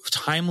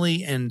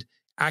 timely and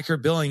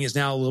accurate billing is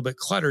now a little bit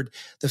cluttered,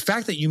 the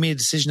fact that you made a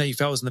decision that you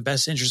felt was in the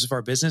best interest of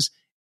our business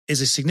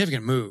is a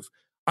significant move.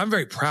 I'm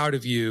very proud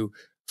of you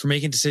for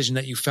making a decision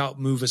that you felt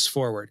move us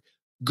forward.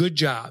 Good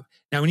job.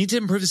 Now we need to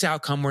improve this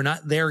outcome. We're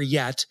not there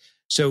yet.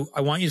 So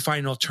I want you to find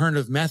an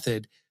alternative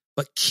method,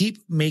 but keep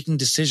making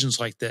decisions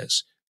like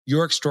this.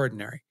 You're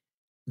extraordinary.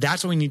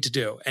 That's what we need to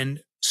do.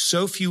 And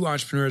so few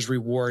entrepreneurs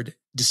reward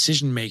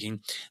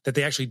decision-making that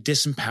they actually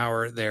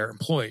disempower their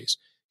employees.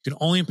 You can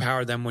only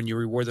empower them when you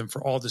reward them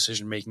for all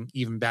decision-making,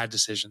 even bad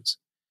decisions.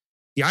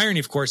 The irony,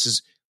 of course,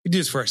 is we do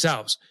this for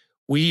ourselves.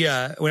 We,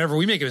 whenever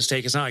we make a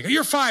mistake, it's not like, oh,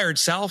 you're fired,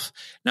 self.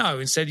 No,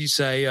 instead you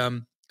say,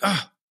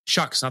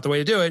 shucks, not the way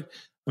to do it.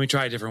 Let me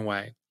try a different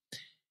way.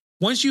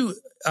 Once you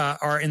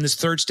are in this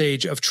third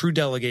stage of true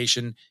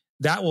delegation,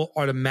 that will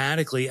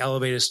automatically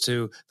elevate us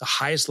to the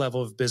highest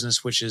level of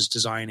business, which is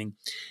designing.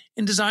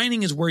 And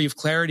designing is where you have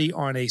clarity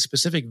on a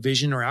specific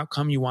vision or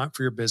outcome you want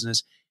for your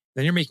business.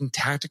 Then you're making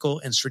tactical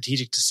and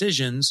strategic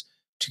decisions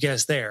to get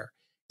us there.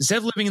 Instead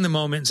of living in the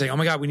moment and saying, oh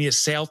my God, we need a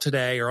sale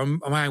today, or oh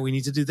my, we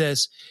need to do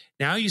this.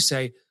 Now you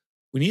say,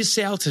 we need a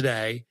sale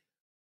today,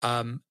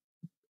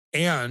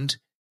 and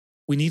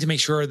we need to make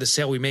sure the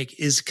sale we make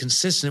is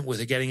consistent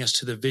with getting us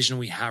to the vision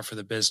we have for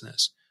the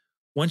business.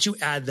 Once you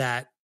add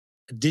that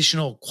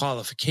additional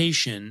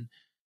qualification,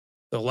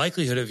 the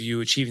likelihood of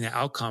you achieving the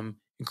outcome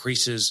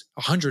increases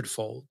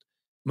 100-fold.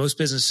 Most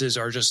businesses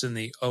are just in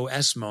the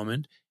OS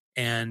moment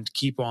and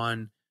keep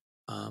on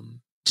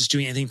just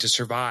doing anything to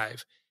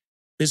survive.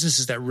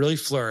 Businesses that really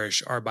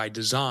flourish are by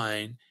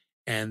design,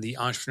 and the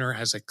entrepreneur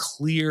has a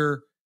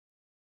clear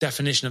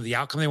definition of the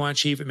outcome they want to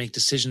achieve and make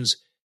decisions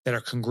that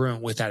are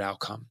congruent with that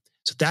outcome.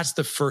 So that's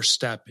the first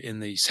step in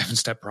the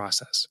 7-step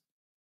process.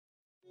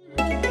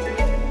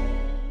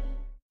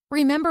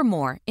 Remember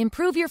more,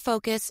 improve your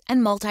focus,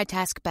 and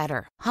multitask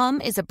better.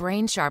 Hum is a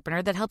brain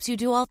sharpener that helps you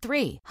do all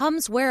three.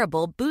 Hum's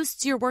wearable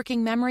boosts your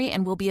working memory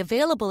and will be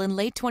available in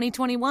late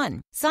 2021.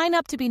 Sign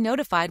up to be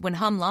notified when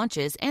Hum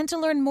launches and to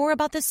learn more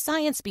about the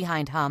science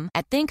behind Hum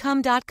at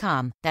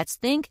thinkhum.com. That's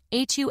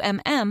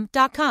thinkhum.com.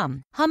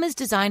 Hum is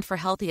designed for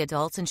healthy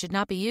adults and should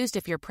not be used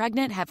if you're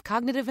pregnant, have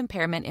cognitive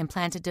impairment,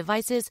 implanted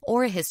devices,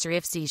 or a history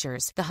of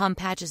seizures. The Hum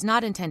patch is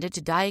not intended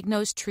to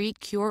diagnose,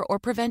 treat, cure, or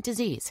prevent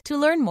disease. To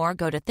learn more,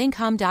 go to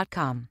thinkhum.com.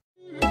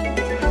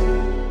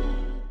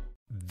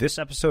 This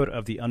episode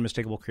of The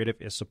Unmistakable Creative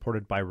is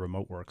supported by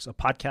RemoteWorks, a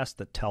podcast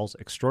that tells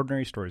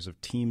extraordinary stories of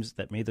teams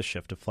that made the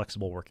shift to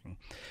flexible working.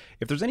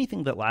 If there's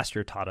anything that last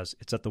year taught us,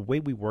 it's that the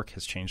way we work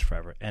has changed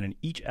forever. And in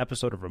each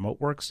episode of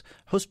RemoteWorks,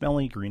 host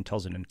Melanie Green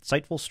tells an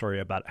insightful story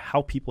about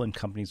how people and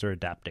companies are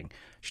adapting.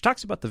 She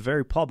talks about the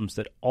very problems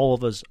that all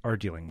of us are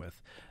dealing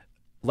with.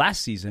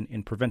 Last season,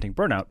 in Preventing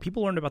Burnout,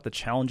 people learned about the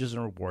challenges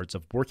and rewards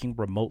of working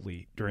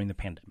remotely during the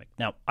pandemic.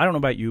 Now, I don't know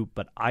about you,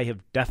 but I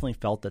have definitely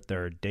felt that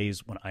there are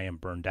days when I am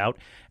burned out,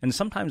 and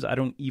sometimes I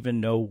don't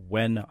even know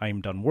when I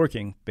am done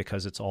working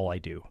because it's all I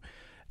do.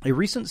 A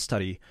recent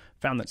study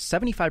found that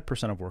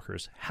 75% of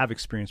workers have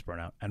experienced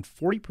burnout, and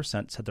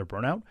 40% said their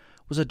burnout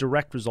was a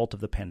direct result of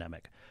the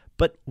pandemic.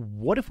 But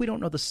what if we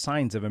don't know the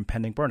signs of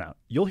impending burnout?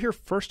 You'll hear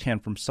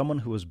firsthand from someone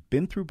who has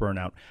been through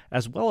burnout,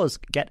 as well as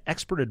get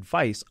expert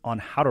advice on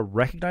how to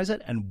recognize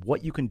it and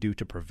what you can do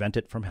to prevent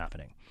it from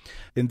happening.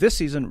 In this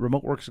season,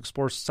 Remote Works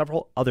explores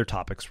several other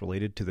topics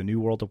related to the new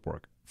world of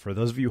work. For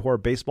those of you who are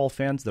baseball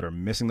fans that are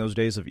missing those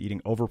days of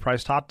eating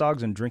overpriced hot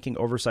dogs and drinking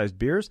oversized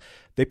beers,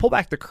 they pull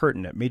back the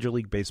curtain at Major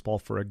League Baseball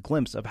for a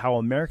glimpse of how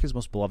America's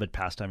most beloved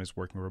pastime is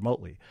working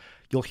remotely.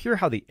 You'll hear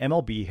how the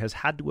MLB has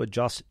had to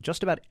adjust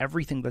just about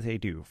everything that they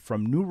do,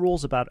 from new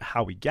rules about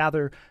how we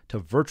gather to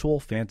virtual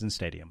fans in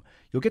stadium.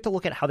 You'll get to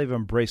look at how they've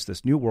embraced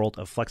this new world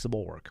of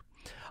flexible work.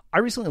 I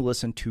recently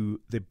listened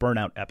to the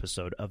Burnout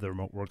episode of the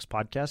Remote Works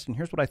podcast, and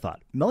here's what I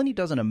thought. Melanie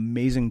does an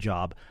amazing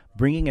job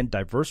bringing in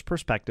diverse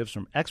perspectives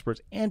from experts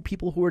and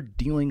people who are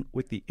dealing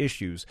with the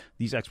issues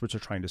these experts are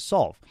trying to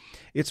solve.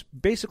 It's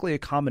basically a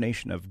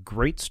combination of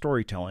great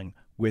storytelling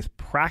with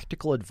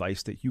practical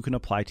advice that you can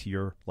apply to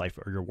your life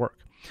or your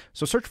work.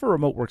 So search for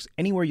Remote Works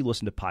anywhere you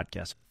listen to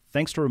podcasts.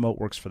 Thanks to Remote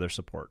Works for their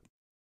support.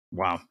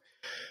 Wow.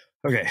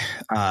 Okay,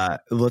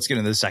 let's get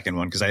into the second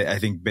one, because I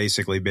think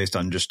basically based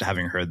on just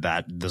having heard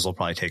that, this will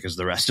probably take us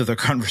the rest of the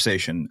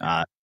conversation.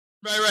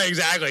 Right,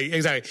 exactly.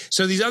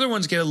 So these other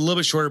ones get a little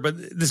bit shorter, but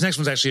this next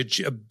one's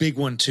actually a big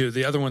one too.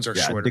 The other ones are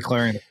shorter.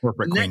 Declaring the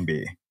corporate queen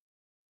bee.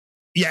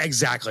 Yeah,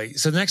 exactly.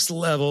 So the next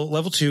level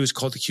 2, is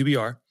called the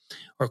QBR,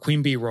 or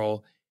queen bee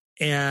role.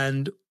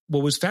 And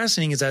what was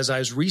fascinating is, as I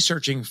was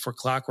researching for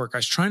Clockwork, I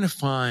was trying to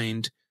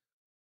find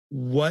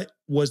what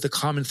was the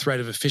common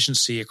thread of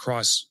efficiency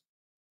across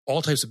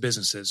all types of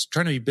businesses,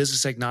 trying to be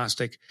business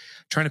agnostic,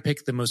 trying to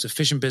pick the most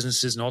efficient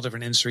businesses in all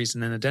different industries,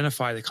 and then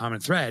identify the common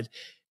thread.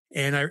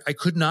 And I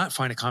could not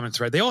find a common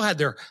thread. They all had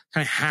their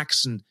kind of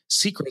hacks and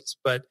secrets,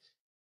 but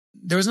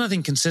there was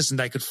nothing consistent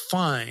that I could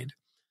find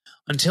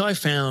until I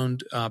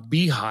found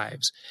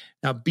beehives.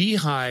 Now,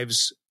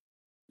 beehives,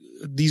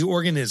 these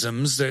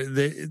organisms,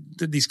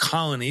 these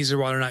colonies,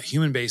 while they're not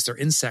human-based, they're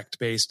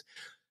insect-based,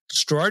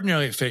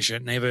 extraordinarily efficient,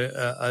 and they have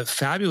a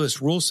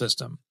fabulous rule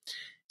system.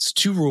 It's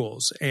 2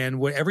 rules. And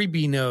what every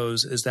bee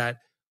knows is that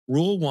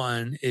rule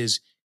 1 is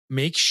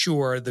make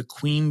sure the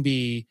queen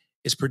bee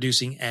is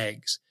producing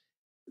eggs.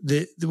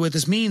 What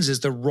this means is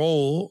the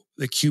role,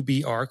 the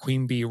QBR,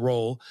 queen bee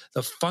role,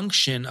 the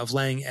function of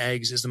laying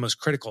eggs is the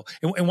most critical.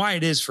 And why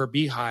it is for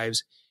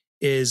beehives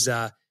is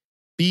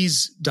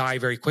bees die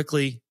very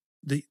quickly.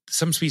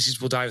 Some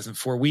species will die within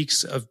 4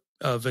 weeks of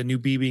a new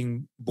bee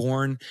being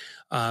born.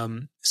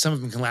 Some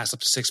of them can last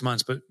up to 6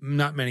 months, but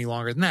not many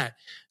longer than that.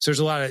 So there's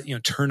a lot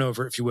of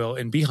turnover, if you will,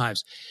 in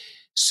beehives.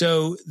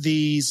 So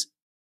these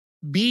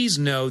bees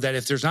know that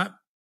if there's not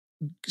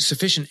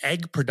sufficient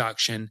egg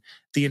production,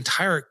 the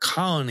entire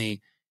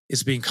colony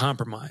is being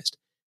compromised.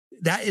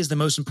 That is the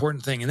most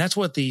important thing. And that's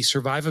what the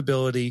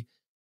survivability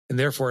and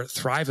therefore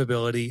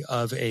thrivability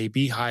of a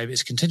beehive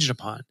is contingent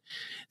upon.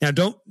 Now,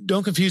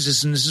 don't confuse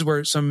this, and this is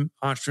where some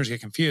entrepreneurs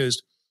get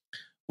confused.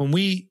 When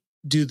we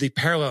do the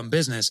parallel in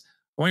business,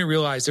 I want you to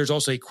realize there's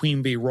also a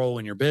queen bee role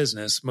in your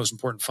business, most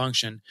important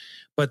function.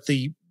 But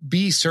the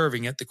bee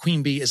serving it, the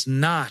queen bee, is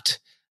not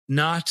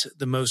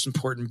the most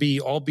important bee.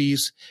 All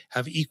bees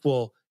have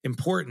equal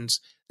importance.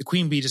 The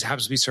queen bee just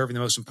happens to be serving the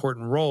most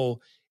important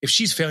role. If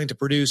she's failing to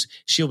produce,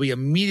 she'll be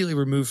immediately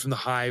removed from the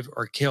hive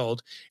or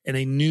killed, and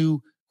a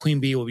new queen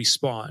bee will be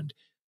spawned.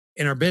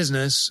 In our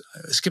business,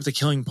 skip the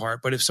killing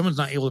part, but if someone's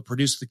not able to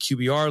produce the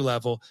QBR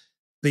level,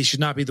 they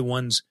should not be the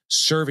ones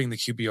serving the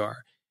QBR.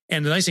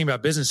 And the nice thing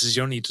about business is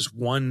you don't need just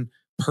one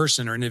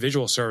person or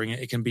individual serving it.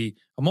 It can be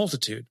a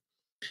multitude.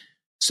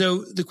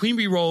 So the queen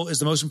bee role is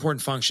the most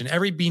important function.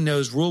 Every bee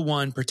knows rule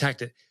 1,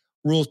 protect it.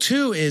 Rule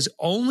 2 is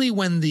only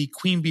when the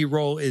queen bee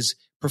role is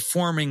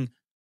performing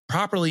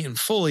properly and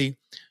fully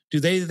do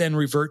they then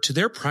revert to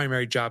their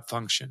primary job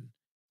function,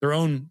 their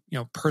own,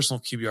 personal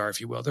QBR, if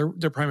you will,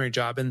 their primary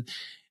job. And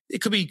it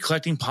could be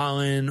collecting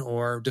pollen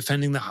or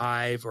defending the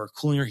hive or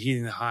cooling or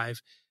heating the hive,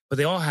 but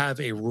they all have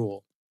a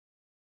rule.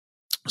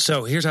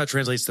 So here's how it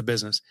translates to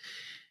business.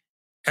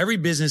 Every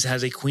business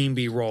has a queen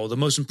bee role, the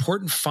most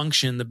important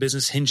function the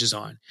business hinges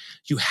on.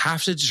 You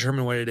have to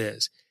determine what it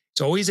is.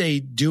 It's always a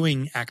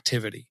doing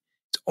activity.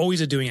 It's always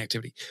a doing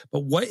activity.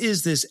 But what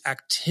is this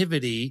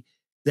activity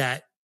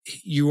that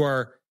you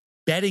are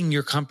betting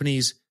your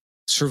company's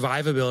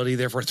survivability,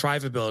 therefore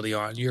thrivability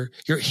on?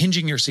 You're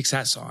hinging your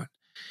success on.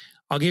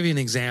 I'll give you an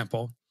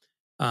example.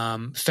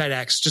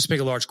 FedEx, just pick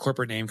a large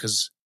corporate name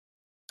because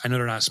I know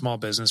they're not a small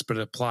business, but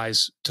it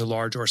applies to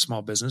large or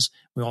small business.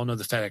 We all know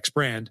the FedEx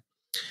brand.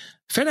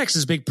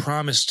 FedEx's big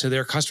promise to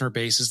their customer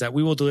base is that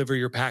we will deliver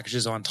your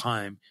packages on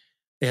time.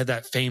 They had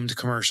that famed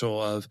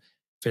commercial of,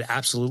 if it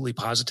absolutely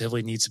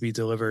positively needs to be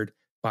delivered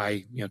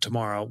by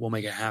tomorrow, we'll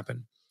make it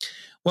happen.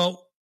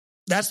 Well,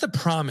 that's the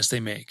promise they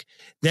make.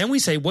 Then we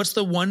say, what's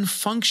the one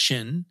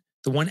function,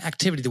 the one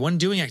activity, the one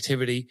doing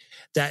activity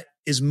that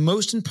is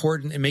most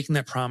important in making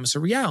that promise a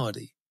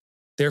reality?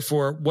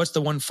 Therefore, what's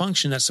the one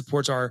function that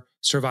supports our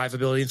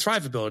survivability and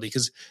thrivability?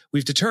 Because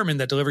we've determined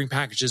that delivering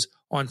packages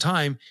on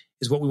time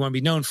is what we want to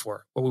be known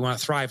for, what we want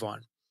to thrive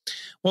on.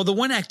 Well, the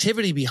one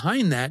activity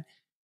behind that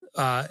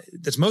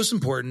that's most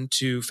important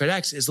to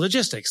FedEx is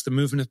logistics, the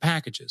movement of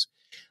packages.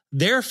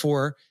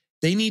 Therefore,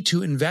 they need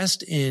to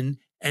invest in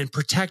and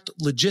protect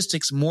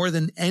logistics more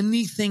than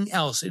anything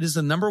else. It is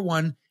the number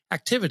one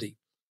activity,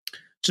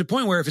 to the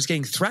point where if it's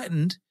getting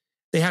threatened,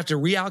 they have to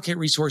reallocate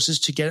resources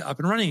to get it up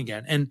and running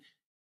again. And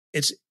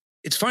it's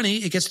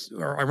funny,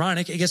 or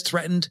ironic, it gets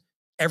threatened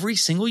every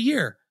single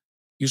year,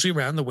 usually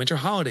around the winter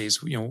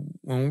holidays. When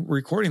we're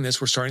recording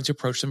this, we're starting to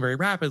approach them very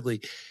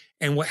rapidly.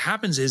 And what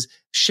happens is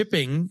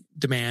shipping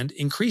demand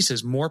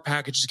increases. More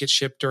packages get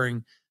shipped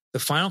during the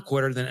final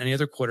quarter than any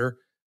other quarter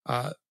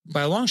by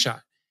a long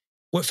shot.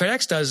 What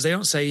FedEx does is they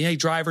don't say, hey,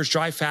 drivers,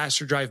 drive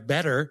faster, drive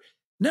better.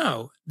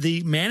 No,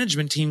 the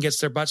management team gets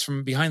their butts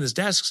from behind those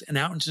desks and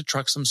out into the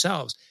trucks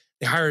themselves.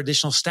 They hire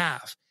additional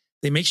staff.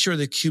 They make sure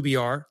the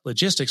QBR,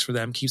 logistics for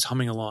them, keeps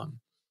humming along.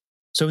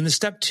 So in the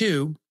step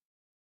 2,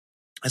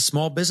 as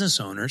small business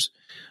owners,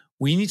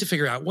 we need to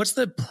figure out what's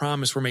the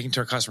promise we're making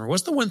to our customer.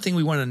 What's the one thing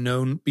we want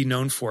to be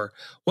known for?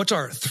 What's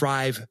our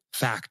thrive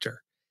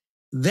factor?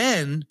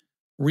 Then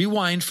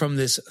rewind from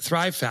this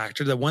thrive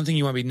factor, the one thing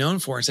you want to be known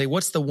for, and say,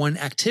 what's the one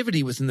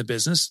activity within the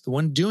business, the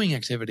one doing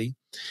activity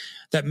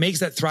that makes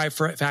that thrive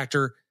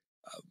factor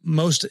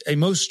most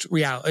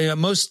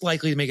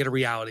likely to make it a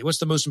reality? What's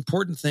the most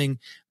important thing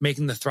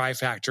making the thrive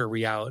factor a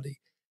reality?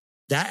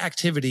 That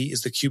activity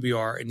is the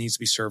QBR and needs to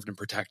be served and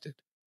protected.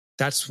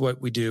 That's what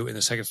we do in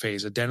the second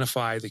phase,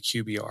 identify the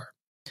QBR.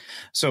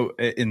 So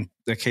in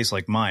a case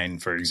like mine,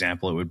 for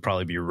example, it would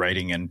probably be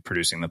writing and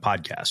producing the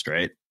podcast,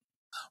 right?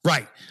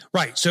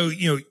 Right. So,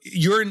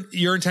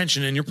 your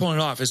intention, and you're pulling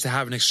it off, is to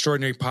have an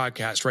extraordinary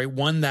podcast, right?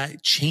 One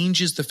that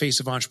changes the face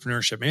of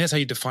entrepreneurship. Maybe that's how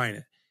you define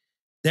it.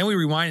 Then we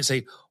rewind and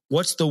say,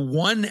 what's the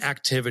one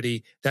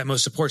activity that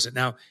most supports it?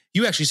 Now,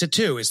 you actually said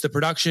 2. It's the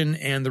production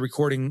and the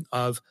recording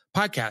of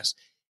podcasts.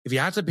 If you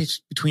have to be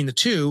between the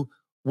 2,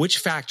 which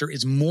factor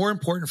is more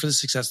important for the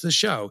success of the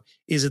show?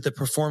 Is it the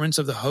performance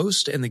of the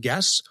host and the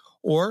guests,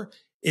 or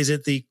is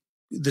it the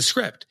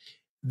script?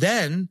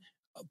 Then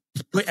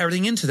put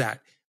everything into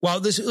that. Well,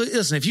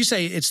 listen, if you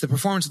say it's the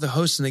performance of the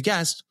host and the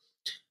guest,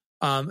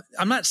 I'm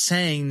not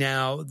saying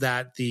now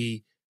that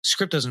the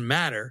script doesn't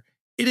matter.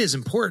 It is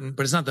important,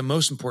 but it's not the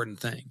most important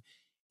thing.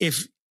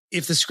 If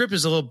the script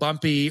is a little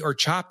bumpy or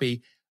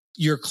choppy,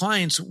 your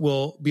clients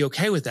will be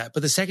okay with that.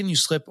 But the second you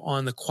slip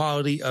on the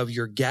quality of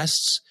your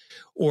guests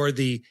or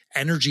the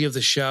energy of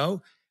the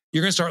show,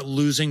 you're going to start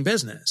losing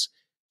business.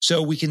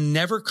 So we can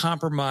never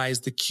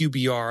compromise the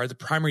QBR, the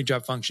primary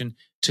job function,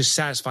 to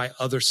satisfy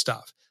other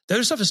stuff. The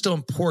other stuff is still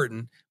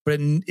important, but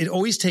it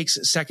always takes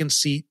second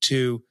seat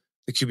to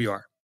the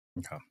QBR.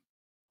 Okay.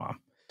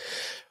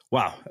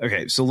 Wow.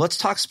 Okay. So let's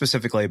talk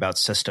specifically about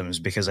systems,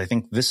 because I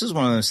think this is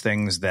one of those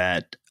things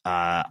that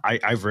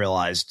I've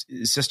realized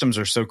systems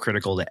are so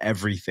critical to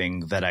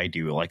everything that I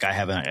do. Like, I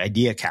have an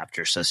idea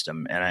capture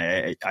system,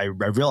 and I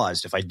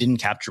realized if I didn't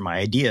capture my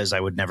ideas, I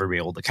would never be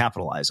able to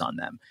capitalize on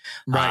them.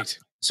 Right.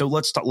 So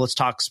let's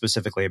talk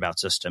specifically about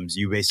systems.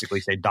 You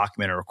basically say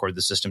document or record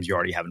the systems you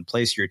already have in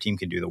place. Your team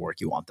can do the work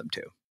you want them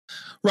to.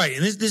 Right.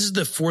 And this is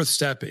the 4th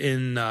step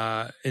in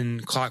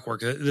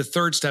Clockwork. The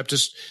 3rd step,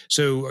 just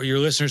so your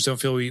listeners don't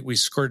feel we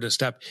skirted a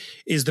step,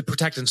 is the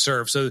protect and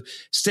serve. So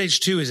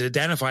stage 2 is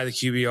identify the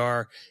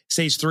QBR.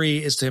 Stage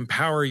 3 is to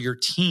empower your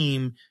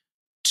team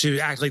to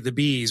act like the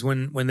bees.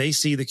 When they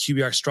see the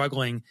QBR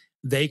struggling,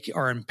 they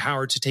are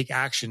empowered to take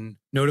action,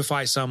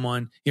 notify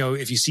someone.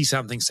 If you see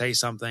something, say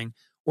something,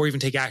 or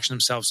even take action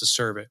themselves to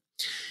serve it.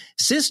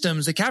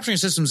 Systems, the capturing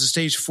systems is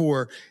stage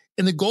 4.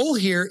 And the goal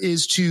here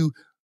is to,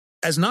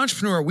 as an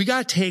entrepreneur, we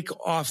got to take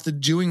off the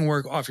doing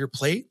work off your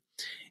plate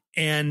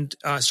and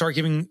start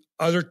giving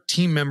other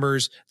team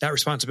members that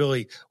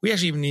responsibility. We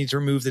actually even need to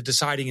remove the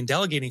deciding and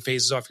delegating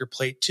phases off your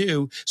plate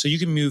too, so you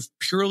can move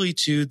purely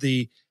to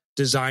the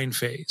design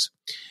phase.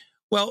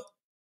 Well,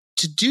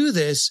 to do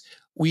this,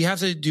 we have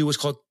to do what's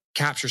called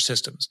capture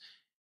systems.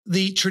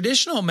 The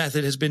traditional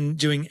method has been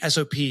doing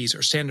SOPs,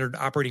 or standard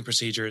operating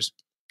procedures.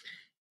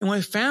 And what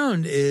I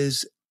found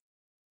is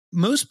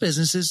most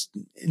businesses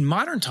in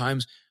modern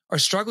times are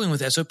struggling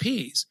with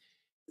SOPs.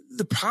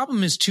 The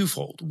problem is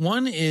twofold.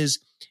 One is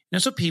an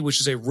SOP,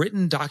 which is a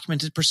written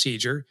documented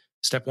procedure,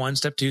 step 1,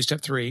 step 2, step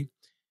 3.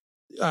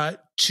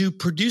 To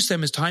produce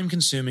them is time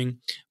consuming,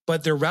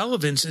 but their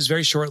relevance is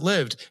very short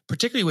lived,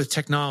 particularly with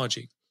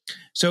technology.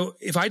 So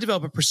if I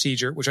develop a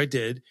procedure, which I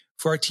did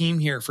for our team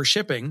here for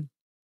shipping,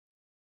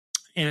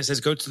 and it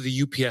says, go to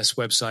the UPS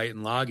website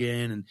and log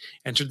in and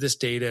enter this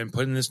data and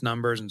put in this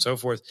numbers and so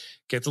forth,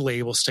 get the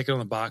label, stick it on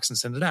the box and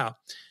send it out.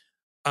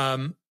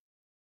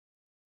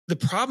 The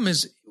problem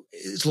is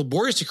it's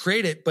laborious to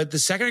create it, but the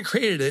second I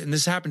created it, and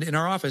this happened in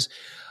our office,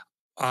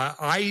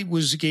 I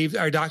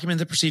documented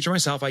the procedure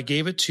myself. I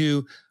gave it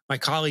to my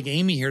colleague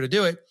Amy here to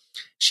do it.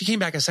 She came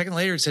back a second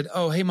later and said,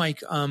 "Oh, hey,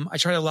 Mike, I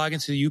tried to log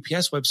into the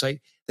UPS website.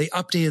 They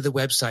updated the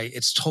website.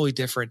 It's totally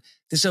different.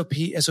 This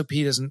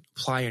SOP doesn't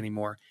apply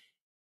anymore."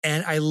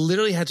 And I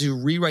literally had to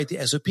rewrite the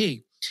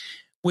SOP,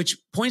 which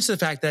points to the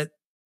fact that,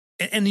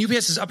 and the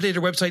UPS has updated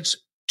their websites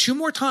 2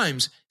 more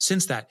times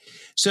since that.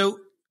 So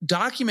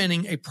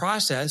documenting a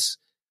process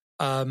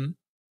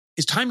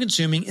is time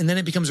consuming, and then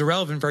it becomes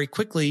irrelevant very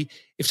quickly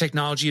if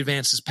technology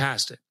advances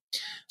past it.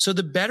 So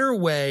the better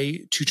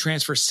way to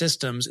transfer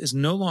systems is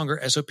no longer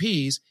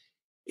SOPs.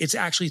 It's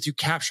actually through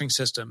capturing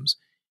systems.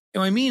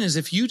 And what I mean is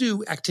if you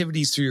do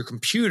activities through your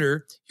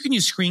computer, you can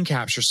use screen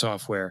capture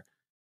software.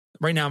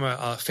 Right now, I'm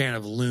a fan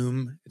of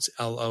Loom. It's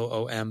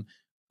Loom.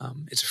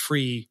 It's a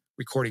free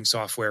recording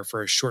software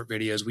for short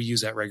videos. We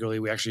use that regularly.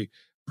 We actually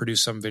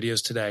produce some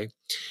videos today. And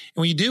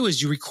what you do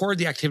is you record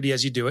the activity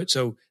as you do it.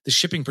 So the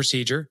shipping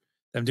procedure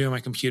that I'm doing on my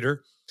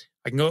computer,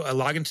 I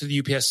log into the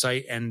UPS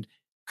site, and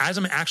as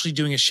I'm actually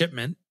doing a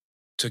shipment,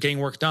 so getting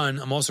work done,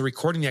 I'm also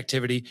recording the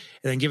activity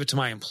and then give it to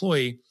my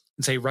employee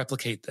and say,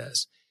 replicate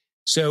this.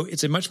 So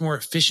it's a much more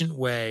efficient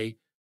way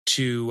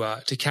to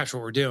capture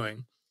what we're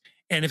doing.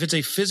 And if it's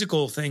a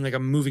physical thing, like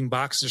I'm moving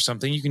boxes or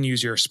something, you can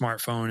use your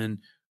smartphone and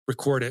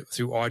record it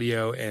through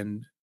audio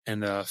and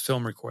a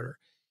film recorder.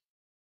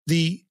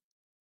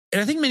 And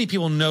I think many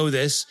people know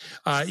this.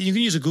 You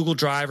can use a Google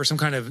Drive or some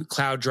kind of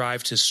cloud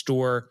drive to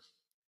store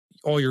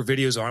all your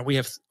videos on it. We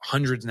have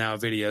hundreds now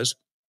of videos.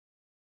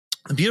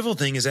 The beautiful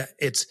thing is that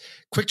it's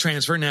quick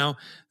transfer. Now,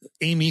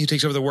 Amy, who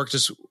takes over the work,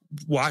 just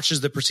watches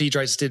the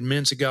procedure I just did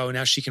minutes ago.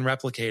 Now she can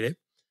replicate it.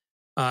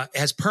 It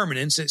has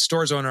permanence. It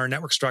stores on our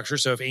network structure.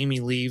 So if Amy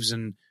leaves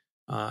and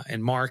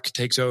Mark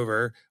takes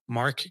over,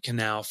 Mark can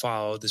now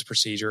follow this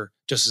procedure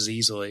just as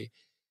easily.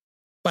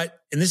 But,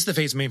 and this is the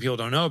phase many people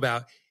don't know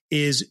about,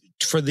 is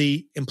for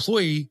the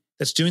employee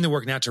that's doing the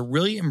work now to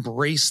really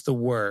embrace the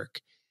work,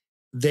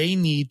 they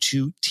need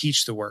to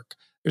teach the work.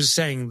 There's a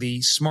saying,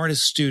 the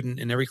smartest student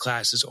in every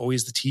class is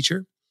always the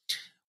teacher.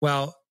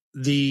 Well,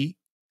 the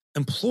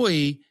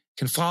employee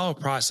can follow a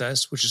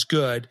process, which is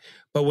good,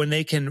 but when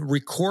they can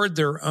record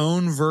their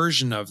own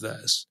version of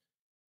this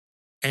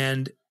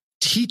and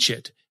teach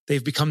it,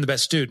 they've become the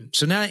best student.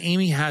 So now that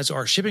Amy has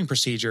our shipping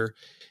procedure,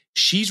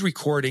 she's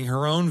recording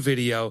her own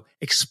video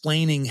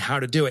explaining how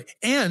to do it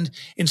and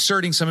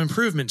inserting some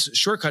improvements,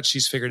 shortcuts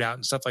she's figured out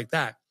and stuff like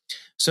that.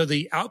 So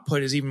the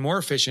output is even more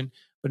efficient,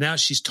 but now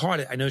she's taught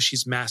it. I know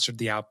she's mastered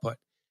the output.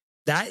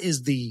 That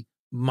is the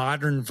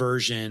modern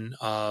version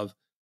of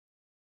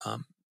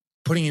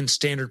putting in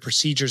standard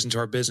procedures into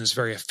our business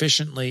very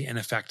efficiently and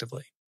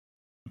effectively.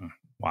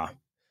 Wow.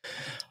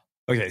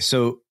 Okay,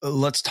 so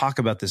let's talk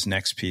about this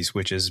next piece,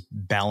 which is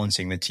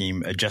balancing the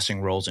team,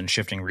 adjusting roles, and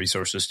shifting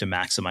resources to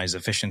maximize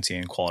efficiency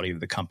and quality of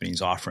the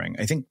company's offering.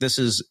 I think this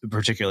is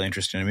particularly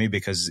interesting to me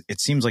because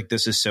it seems like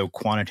this is so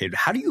quantitative.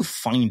 How do you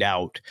find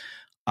out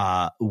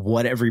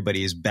what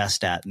everybody is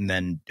best at and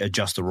then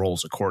adjust the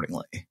roles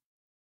accordingly?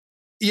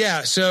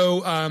 Yeah,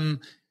 so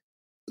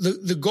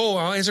the goal,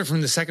 I'll answer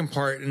from the second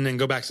part and then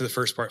go back to the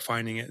first part,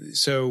 finding it.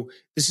 So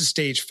this is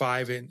stage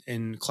 5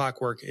 in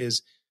Clockwork,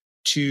 is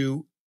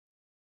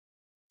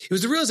it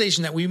was the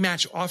realization that we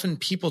match often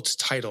people to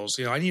titles.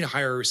 You know, I need to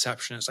hire a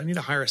receptionist. I need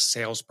to hire a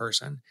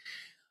salesperson.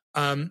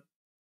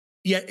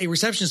 Yet a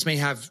receptionist may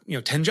have,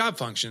 10 job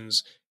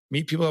functions: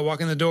 meet people that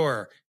walk in the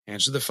door,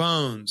 answer the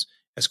phones,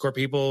 escort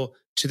people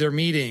to their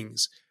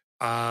meetings,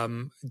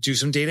 do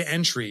some data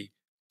entry,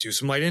 do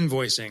some light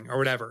invoicing or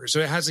whatever. So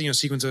it has a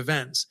sequence of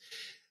events.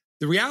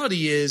 The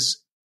reality is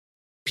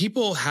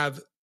people have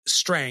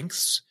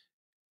strengths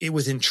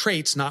within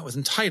traits, not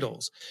within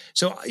titles.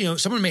 So,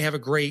 someone may have a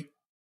great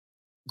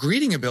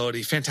greeting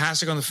ability,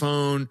 fantastic on the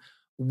phone,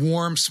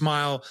 warm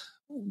smile,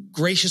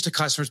 gracious to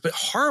customers, but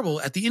horrible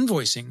at the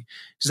invoicing.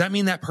 Does that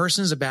mean that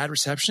person is a bad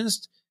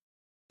receptionist?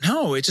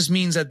 No, it just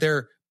means that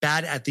they're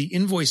bad at the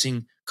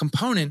invoicing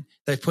component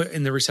that I put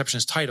in the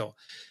receptionist title.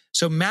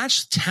 So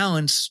match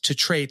talents to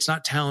traits,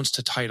 not talents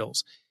to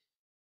titles.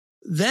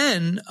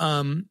 Then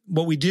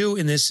what we do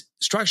in this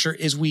structure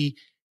is we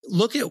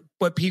look at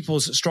what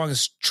people's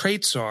strongest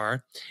traits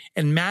are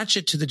and match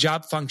it to the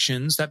job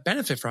functions that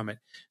benefit from it.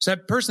 So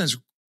that person that's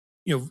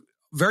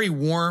very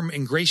warm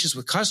and gracious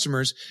with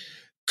customers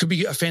could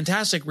be a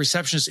fantastic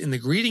receptionist in the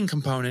greeting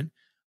component,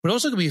 but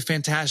also could be a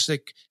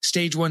fantastic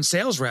stage 1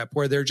 sales rep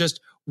where they're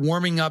just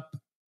warming up,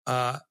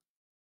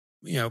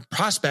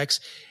 prospects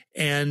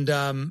and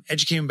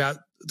educating about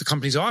the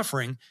company's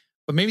offering,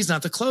 but maybe it's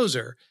not the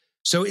closer.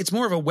 So it's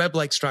more of a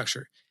web-like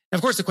structure. And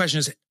of course, the question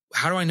is,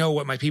 how do I know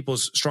what my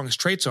people's strongest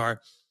traits are?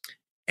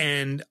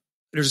 And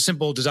there's a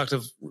simple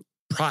deductive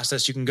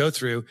process you can go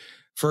through.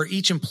 For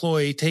each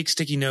employee, take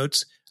sticky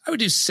notes. I would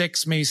do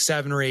 6, maybe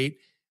 7 or 8.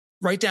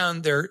 Write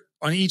down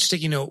on each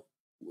sticky note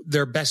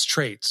their best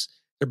traits,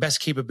 their best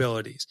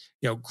capabilities.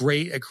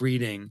 Great at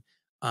greeting,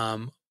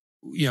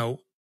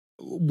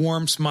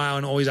 warm smile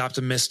and always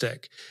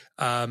optimistic.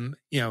 And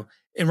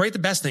write the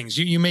best things.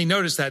 You may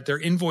notice that their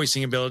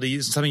invoicing ability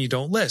is something you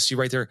don't list. You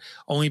write their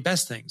only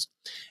best things.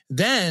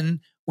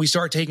 Then we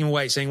start taking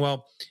away, saying,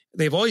 well,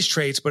 they have all these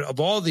traits, but of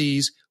all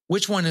these,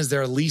 which one is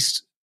their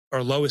least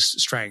or lowest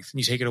strength, and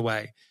you take it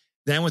away.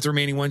 Then with the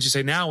remaining ones, you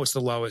say, now what's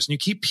the lowest? And you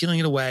keep peeling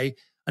it away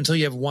until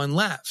you have one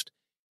left.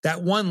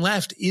 That one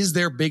left is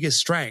their biggest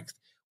strength.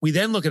 We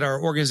then look at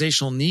our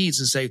organizational needs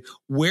and say,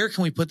 where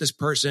can we put this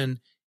person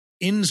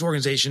in this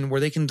organization where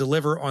they can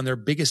deliver on their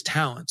biggest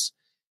talents?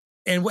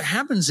 And what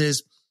happens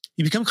is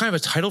you become kind of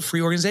a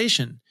title-free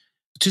organization.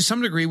 To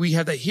some degree, we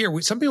have that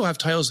here. Some people have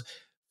titles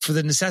for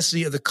the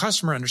necessity of the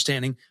customer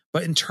understanding,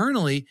 but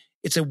internally,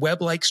 it's a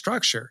web-like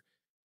structure.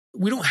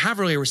 We don't have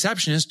really a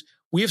receptionist.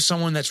 We have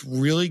someone that's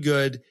really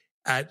good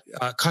at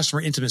customer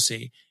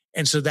intimacy.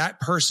 And so that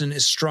person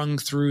is strung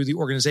through the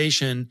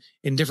organization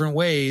in different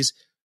ways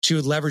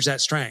to leverage that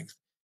strength.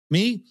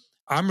 Me,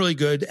 I'm really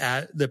good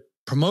at the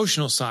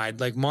promotional side,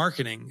 like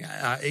marketing,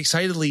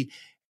 excitedly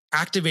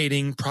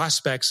activating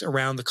prospects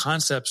around the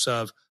concepts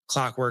of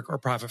Clockwork or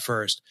Profit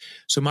First.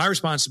 So my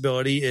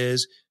responsibility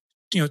is,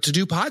 to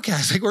do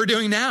podcasts like we're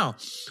doing now,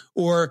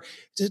 or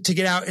to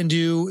get out and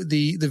do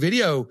the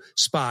video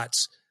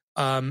spots,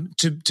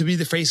 to be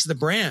the face of the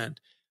brand.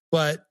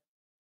 But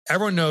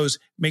everyone knows,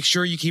 make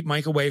sure you keep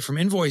Mike away from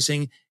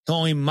invoicing. He'll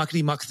only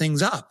muckety muck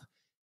things up.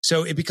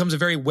 So it becomes a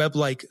very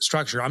web-like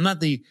structure. I'm not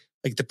the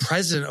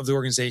president of the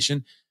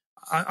organization.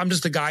 I'm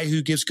just the guy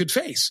who gives good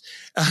face.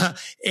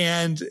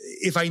 And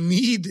if I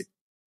need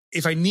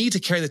to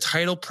carry the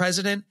title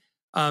president,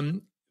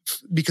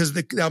 because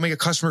that'll make a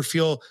customer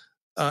feel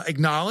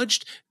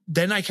acknowledged,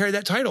 then I carry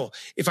that title.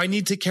 If I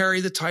need to carry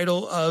the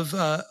title of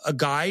a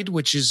guide,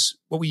 which is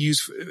what we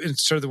use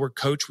instead of the word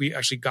coach, we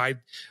actually guide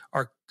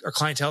our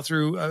clientele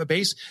through a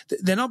base,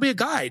 then I'll be a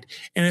guide.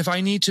 And if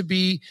I need to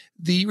be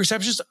the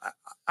receptionist,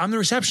 I'm the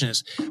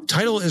receptionist.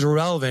 Title is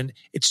irrelevant.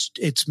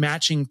 It's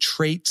matching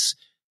traits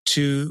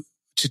to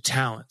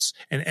talents,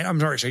 and I'm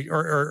sorry,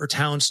 or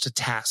talents to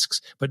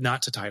tasks, but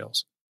not to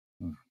titles.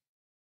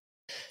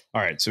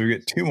 All right. So we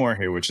get two more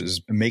here, which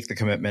is make the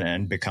commitment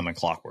and become a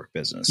Clockwork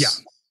business. Yeah.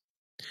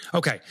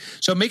 Okay.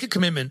 So make a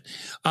commitment.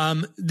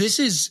 This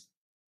is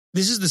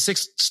the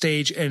sixth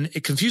stage, and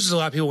it confuses a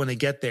lot of people when they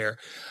get there.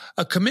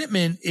 A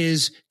commitment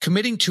is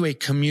committing to a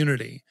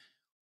community.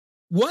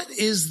 What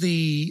is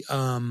the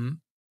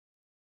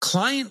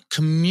client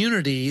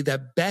community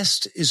that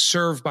best is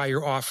served by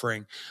your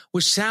offering?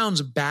 Which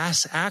sounds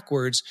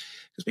backwards,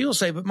 because people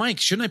say, but Mike,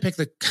 shouldn't I pick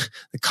the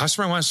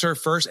customer I want to serve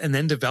first and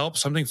then develop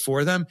something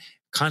for them,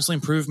 constantly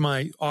improve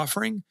my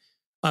offering?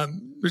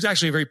 There's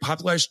actually a very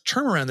popularized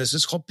term around this.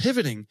 It's called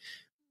pivoting.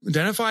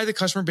 Identify the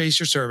customer base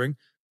you're serving,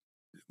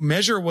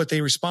 measure what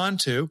they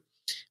respond to.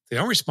 If they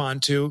don't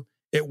respond to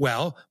it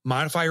well,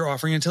 modify your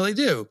offering until they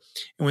do.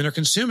 And when they're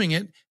consuming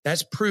it,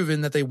 that's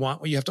proven that they want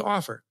what you have to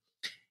offer.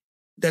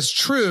 That's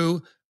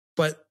true,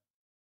 but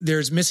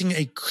there's missing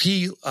a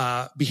key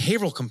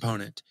behavioral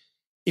component.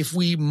 If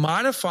we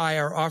modify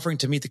our offering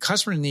to meet the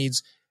customer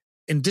needs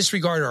and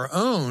disregard our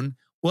own,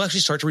 we'll actually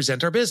start to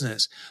resent our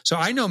business. So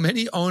I know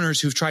many owners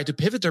who've tried to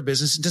pivot their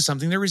business into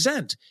something they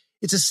resent.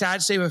 It's a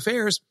sad state of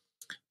affairs,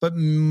 but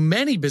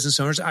many business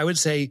owners, I would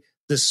say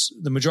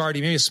the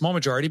majority, maybe a small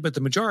majority, but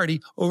the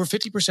majority, over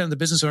 50% of the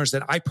business owners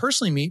that I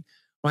personally meet,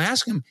 when I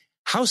ask them,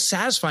 how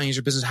satisfying is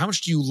your business? How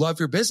much do you love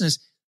your business?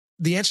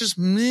 The answer is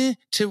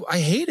to I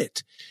hate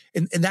it.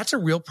 And that's a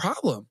real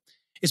problem.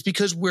 It's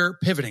because we're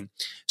pivoting.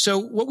 So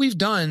what we've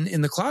done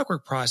in the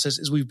Clockwork process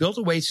is we've built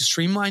a way to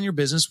streamline your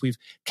business. We've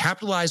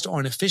capitalized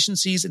on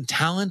efficiencies and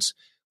talents.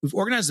 We've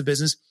organized the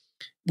business.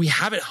 We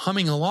have it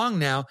humming along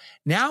now.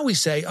 Now we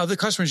say, of the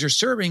customers you're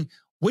serving,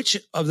 which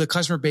of the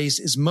customer base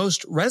is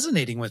most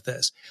resonating with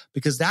this?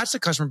 Because that's the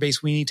customer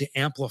base we need to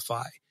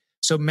amplify.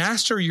 So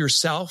master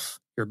yourself,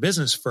 your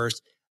business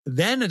first,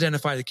 then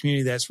identify the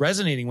community that's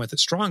resonating with it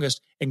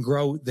strongest and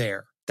grow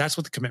there. That's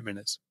what the commitment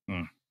is.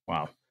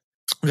 Wow.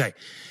 Okay.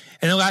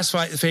 And the last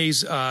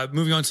phase,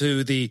 moving on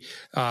to the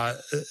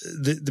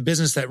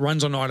business that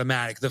runs on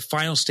automatic. The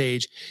final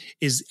stage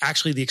is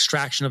actually the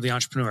extraction of the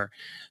entrepreneur.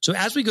 So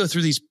as we go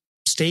through these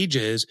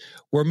stages,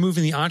 we're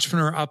moving the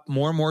entrepreneur up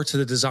more and more to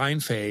the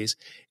design phase,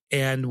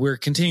 and we're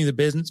continuing the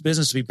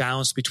business to be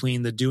balanced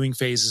between the doing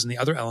phases and the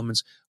other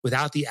elements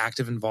without the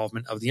active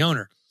involvement of the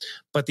owner.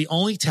 But the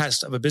only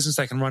test of a business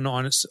that can run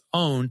on its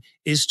own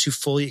is to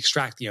fully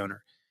extract the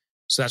owner.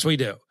 So that's what we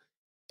do.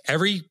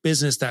 Every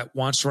business that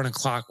wants to run a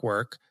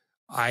Clockwork,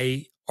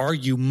 I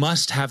argue,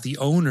 must have the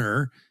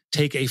owner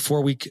take a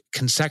 4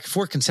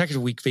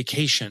 consecutive week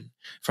vacation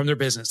from their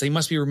business. They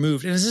must be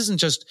removed. And this isn't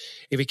just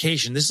a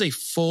vacation. This is a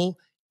full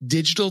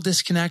digital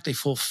disconnect, a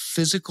full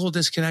physical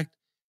disconnect.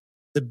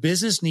 The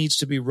business needs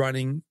to be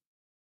running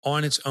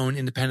on its own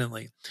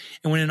independently.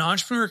 And when an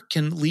entrepreneur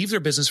can leave their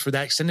business for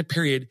that extended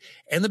period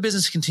and the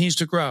business continues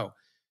to grow,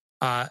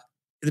 the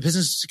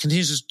business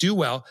continues to do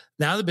well,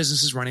 now the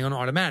business is running on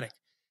automatic.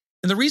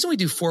 And the reason we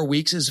do 4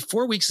 weeks is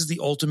 4 weeks is the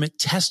ultimate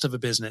test of a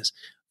business.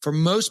 For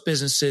most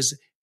businesses,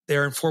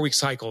 they're in 4-week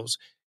cycles.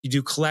 You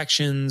do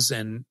collections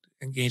and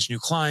engage new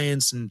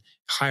clients and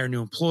hire a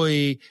new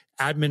employee,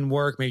 admin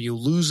work. Maybe you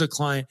lose a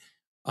client.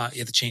 You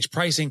have to change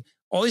pricing.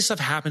 All this stuff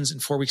happens in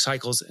 4-week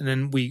cycles. And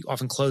then we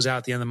often close out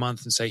at the end of the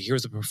month and say,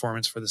 here's the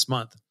performance for this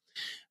month.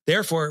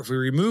 Therefore, if we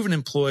remove an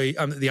employee,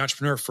 the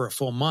entrepreneur for a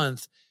full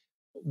month,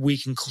 we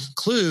can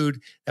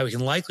conclude that we can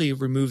likely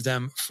remove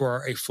them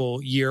for a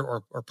full year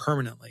or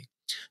permanently.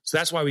 So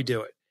that's why we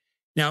do it.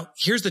 Now,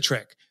 here's the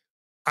trick.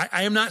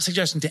 I am not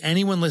suggesting to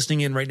anyone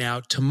listening in right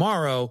now,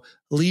 tomorrow,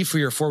 leave for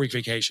your 4-week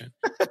vacation.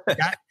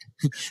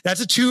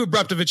 That's a too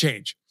abrupt of a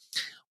change.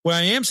 What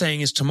I am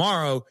saying is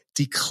tomorrow,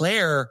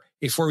 declare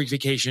a 4-week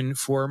vacation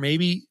for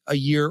maybe a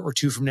year or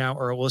two from now,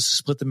 or let's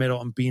split the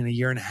middle and be in a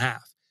year and a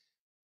half.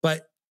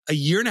 But a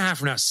year and a half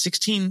from now,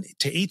 16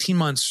 to 18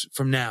 months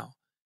from now,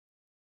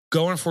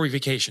 go on a 4-week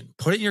vacation,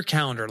 put it in your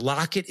calendar,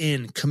 lock it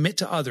in, commit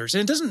to others.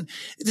 And this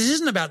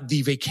isn't about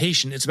the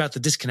vacation. It's about the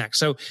disconnect.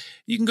 So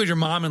you can go to your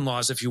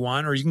mom-in-law's if you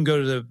want, or you can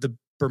go to the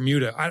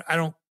Bermuda. I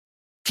don't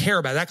care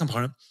about that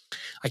component.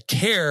 I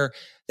care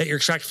that you're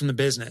extracted from the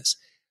business.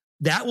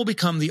 That will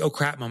become the oh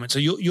crap moment. So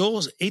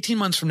you'll 18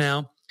 months from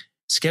now,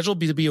 schedule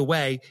to be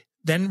away,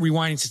 then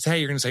rewinding to today,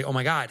 you're going to say, oh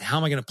my God, how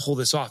am I going to pull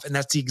this off? And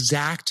that's the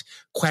exact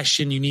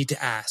question you need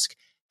to ask.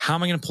 How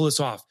am I going to pull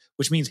this off?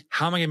 Which means,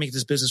 how am I going to make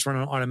this business run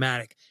on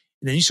automatic?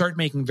 And then you start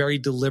making very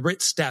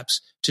deliberate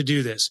steps to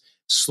do this,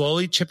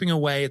 slowly chipping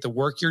away at the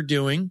work you're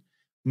doing,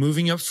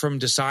 moving up from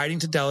deciding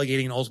to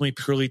delegating, and ultimately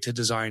purely to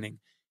designing.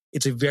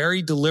 It's a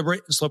very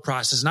deliberate and slow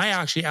process. And I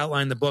actually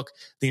outline in the book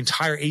the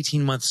entire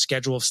 18-month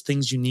schedule of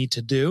things you need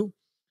to do.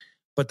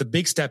 But the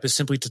big step is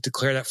simply to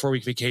declare that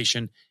 4-week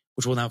vacation,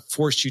 which will now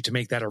force you to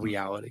make that a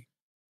reality.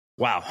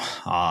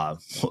 Wow.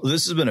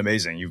 This has been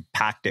amazing. You've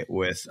packed it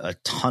with a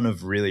ton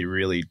of really,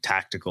 really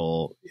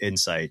tactical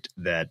insight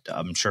that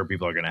I'm sure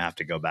people are going to have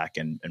to go back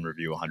and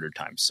review 100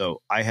 times.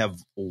 So I have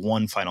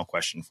one final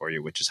question for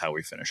you, which is how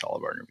we finish all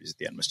of our interviews at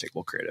the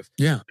Unmistakable Creative.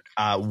 Yeah.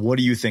 What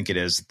do you think it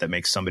is that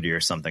makes somebody or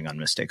something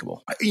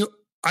unmistakable?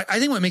 I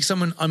think what makes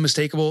someone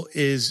unmistakable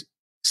is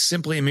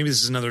simply, and maybe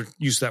this is another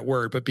use of that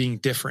word, but being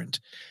different,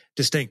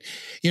 distinct.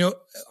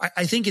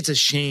 I think it's a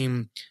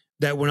shame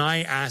that when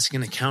I ask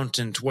an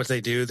accountant what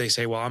they do, they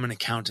say, well, I'm an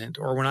accountant.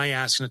 Or when I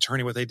ask an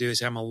attorney what they do, they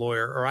say, I'm a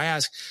lawyer. Or I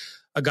ask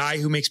a guy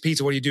who makes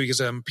pizza, what do you do? He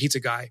goes, I'm a pizza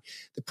guy.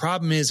 The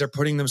problem is they're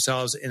putting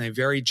themselves in a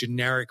very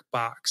generic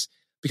box.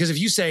 Because if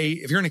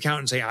you're an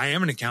accountant and say, I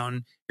am an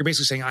accountant, you're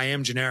basically saying I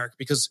am generic,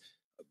 because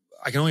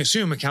I can only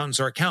assume accountants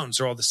are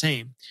all the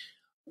same.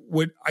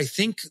 What I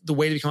think the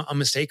way to become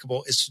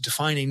unmistakable is to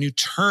define a new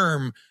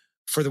term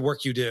for the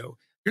work you do.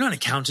 You're not an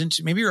accountant.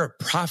 Maybe you're a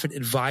profit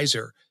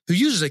advisor who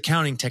uses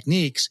accounting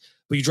techniques,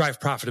 but you drive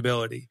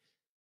profitability.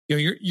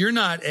 You're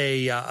not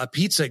a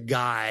pizza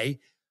guy.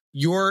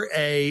 You're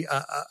a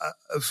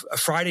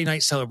Friday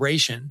night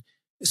celebration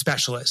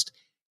specialist.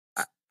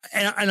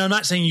 And I'm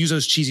not saying use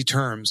those cheesy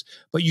terms,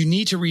 but you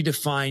need to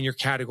redefine your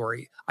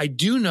category. I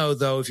do know,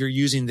 though, if you're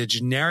using the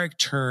generic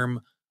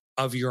term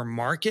of your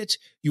market,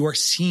 you are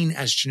seen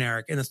as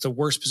generic, and it's the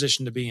worst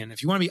position to be in.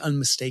 If you want to be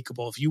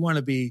unmistakable, if you want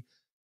to be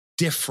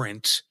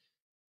different,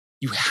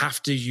 you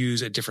have to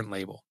use a different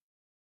label.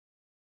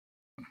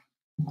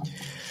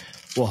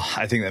 Well,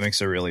 I think that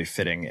makes a really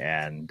fitting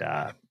and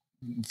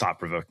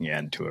thought-provoking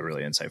end to a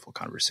really insightful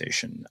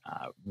conversation.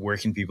 Where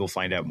can people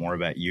find out more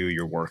about you,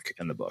 your work,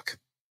 and the book?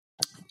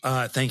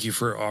 Thank you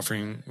for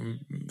offering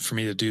for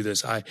me to do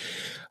this. I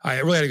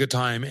really had a good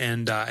time,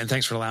 and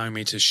thanks for allowing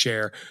me to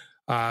share.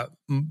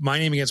 My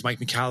name again is Mike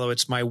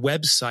Michalowicz. My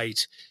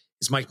website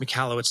is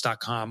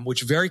mikemichalowicz.com,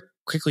 which very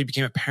quickly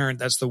became apparent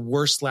that's the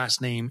worst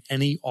last name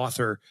any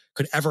author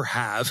could ever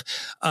have.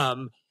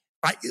 I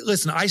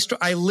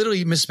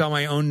literally misspell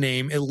my own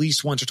name at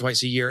least once or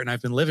twice a year, and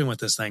I've been living with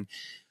this thing.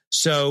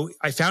 So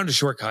I found a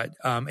shortcut.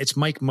 It's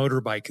Mike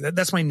Motorbike.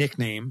 That's my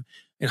nickname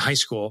in high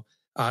school.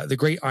 The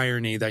great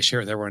irony that I share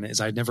with everyone is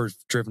I'd never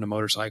driven a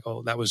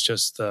motorcycle. That was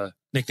just the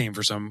nickname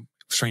for some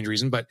strange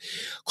reason, but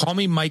call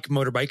me Mike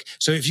Motorbike.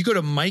 So if you go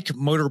to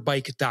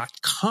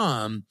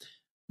mikemotorbike.com,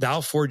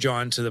 that'll forward you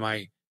on to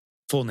my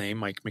full name,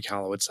 Mike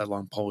Michalowicz, that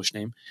long Polish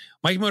name.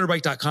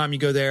 mikemotorbike.com, you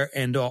go there,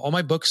 and all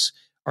my books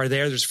are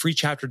there. There's free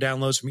chapter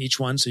downloads from each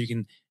one, so you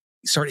can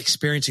start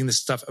experiencing this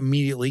stuff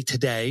immediately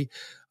today.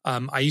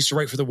 I used to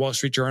write for the Wall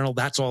Street Journal.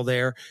 That's all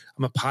there.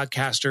 I'm a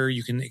podcaster.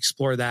 You can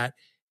explore that.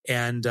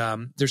 And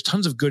there's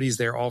tons of goodies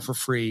there, all for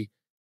free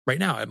right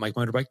now at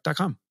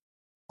mikemotorbike.com.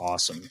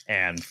 Awesome.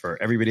 And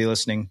for everybody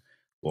listening,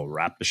 we'll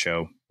wrap the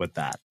show with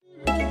that.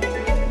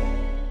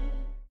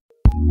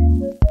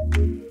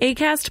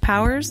 Acast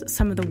powers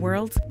some of the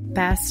world's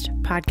best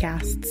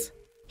podcasts.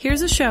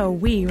 Here's a show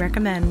we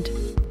recommend.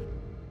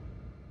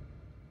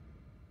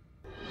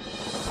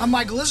 I'm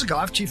Michael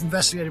Isikoff, Chief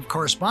Investigative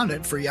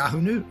Correspondent for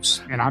Yahoo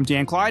News. And I'm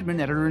Dan Kleidman,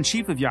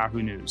 Editor-in-Chief of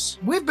Yahoo News.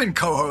 We've been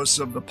co-hosts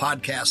of the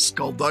podcast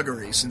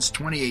Skullduggery since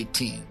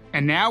 2018.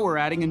 And now we're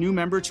adding a new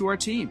member to our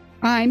team.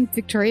 I'm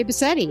Victoria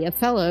Bassetti, a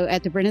fellow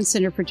at the Brennan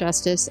Center for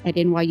Justice at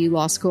NYU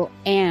Law School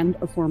and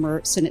a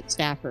former Senate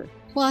staffer.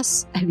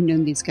 Plus, I've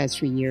known these guys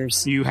for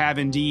years. You have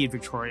indeed,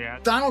 Victoria.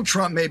 Donald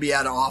Trump may be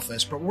out of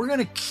office, but we're going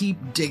to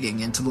keep digging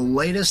into the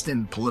latest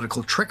in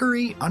political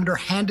trickery,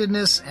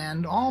 underhandedness,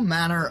 and all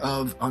manner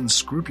of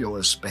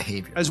unscrupulous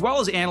behavior. As well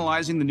as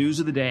analyzing the news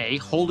of the day,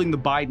 holding the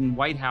Biden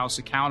White House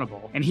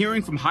accountable, and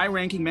hearing from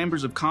high-ranking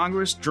members of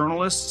Congress,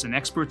 journalists, and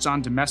experts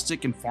on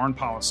domestic and foreign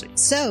policy.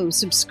 So,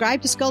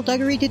 subscribe to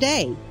Skullduggery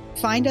today.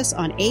 Find us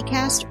on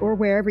Acast or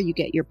wherever you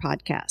get your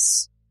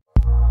podcasts.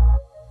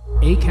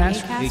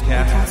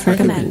 Acast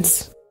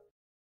recommends.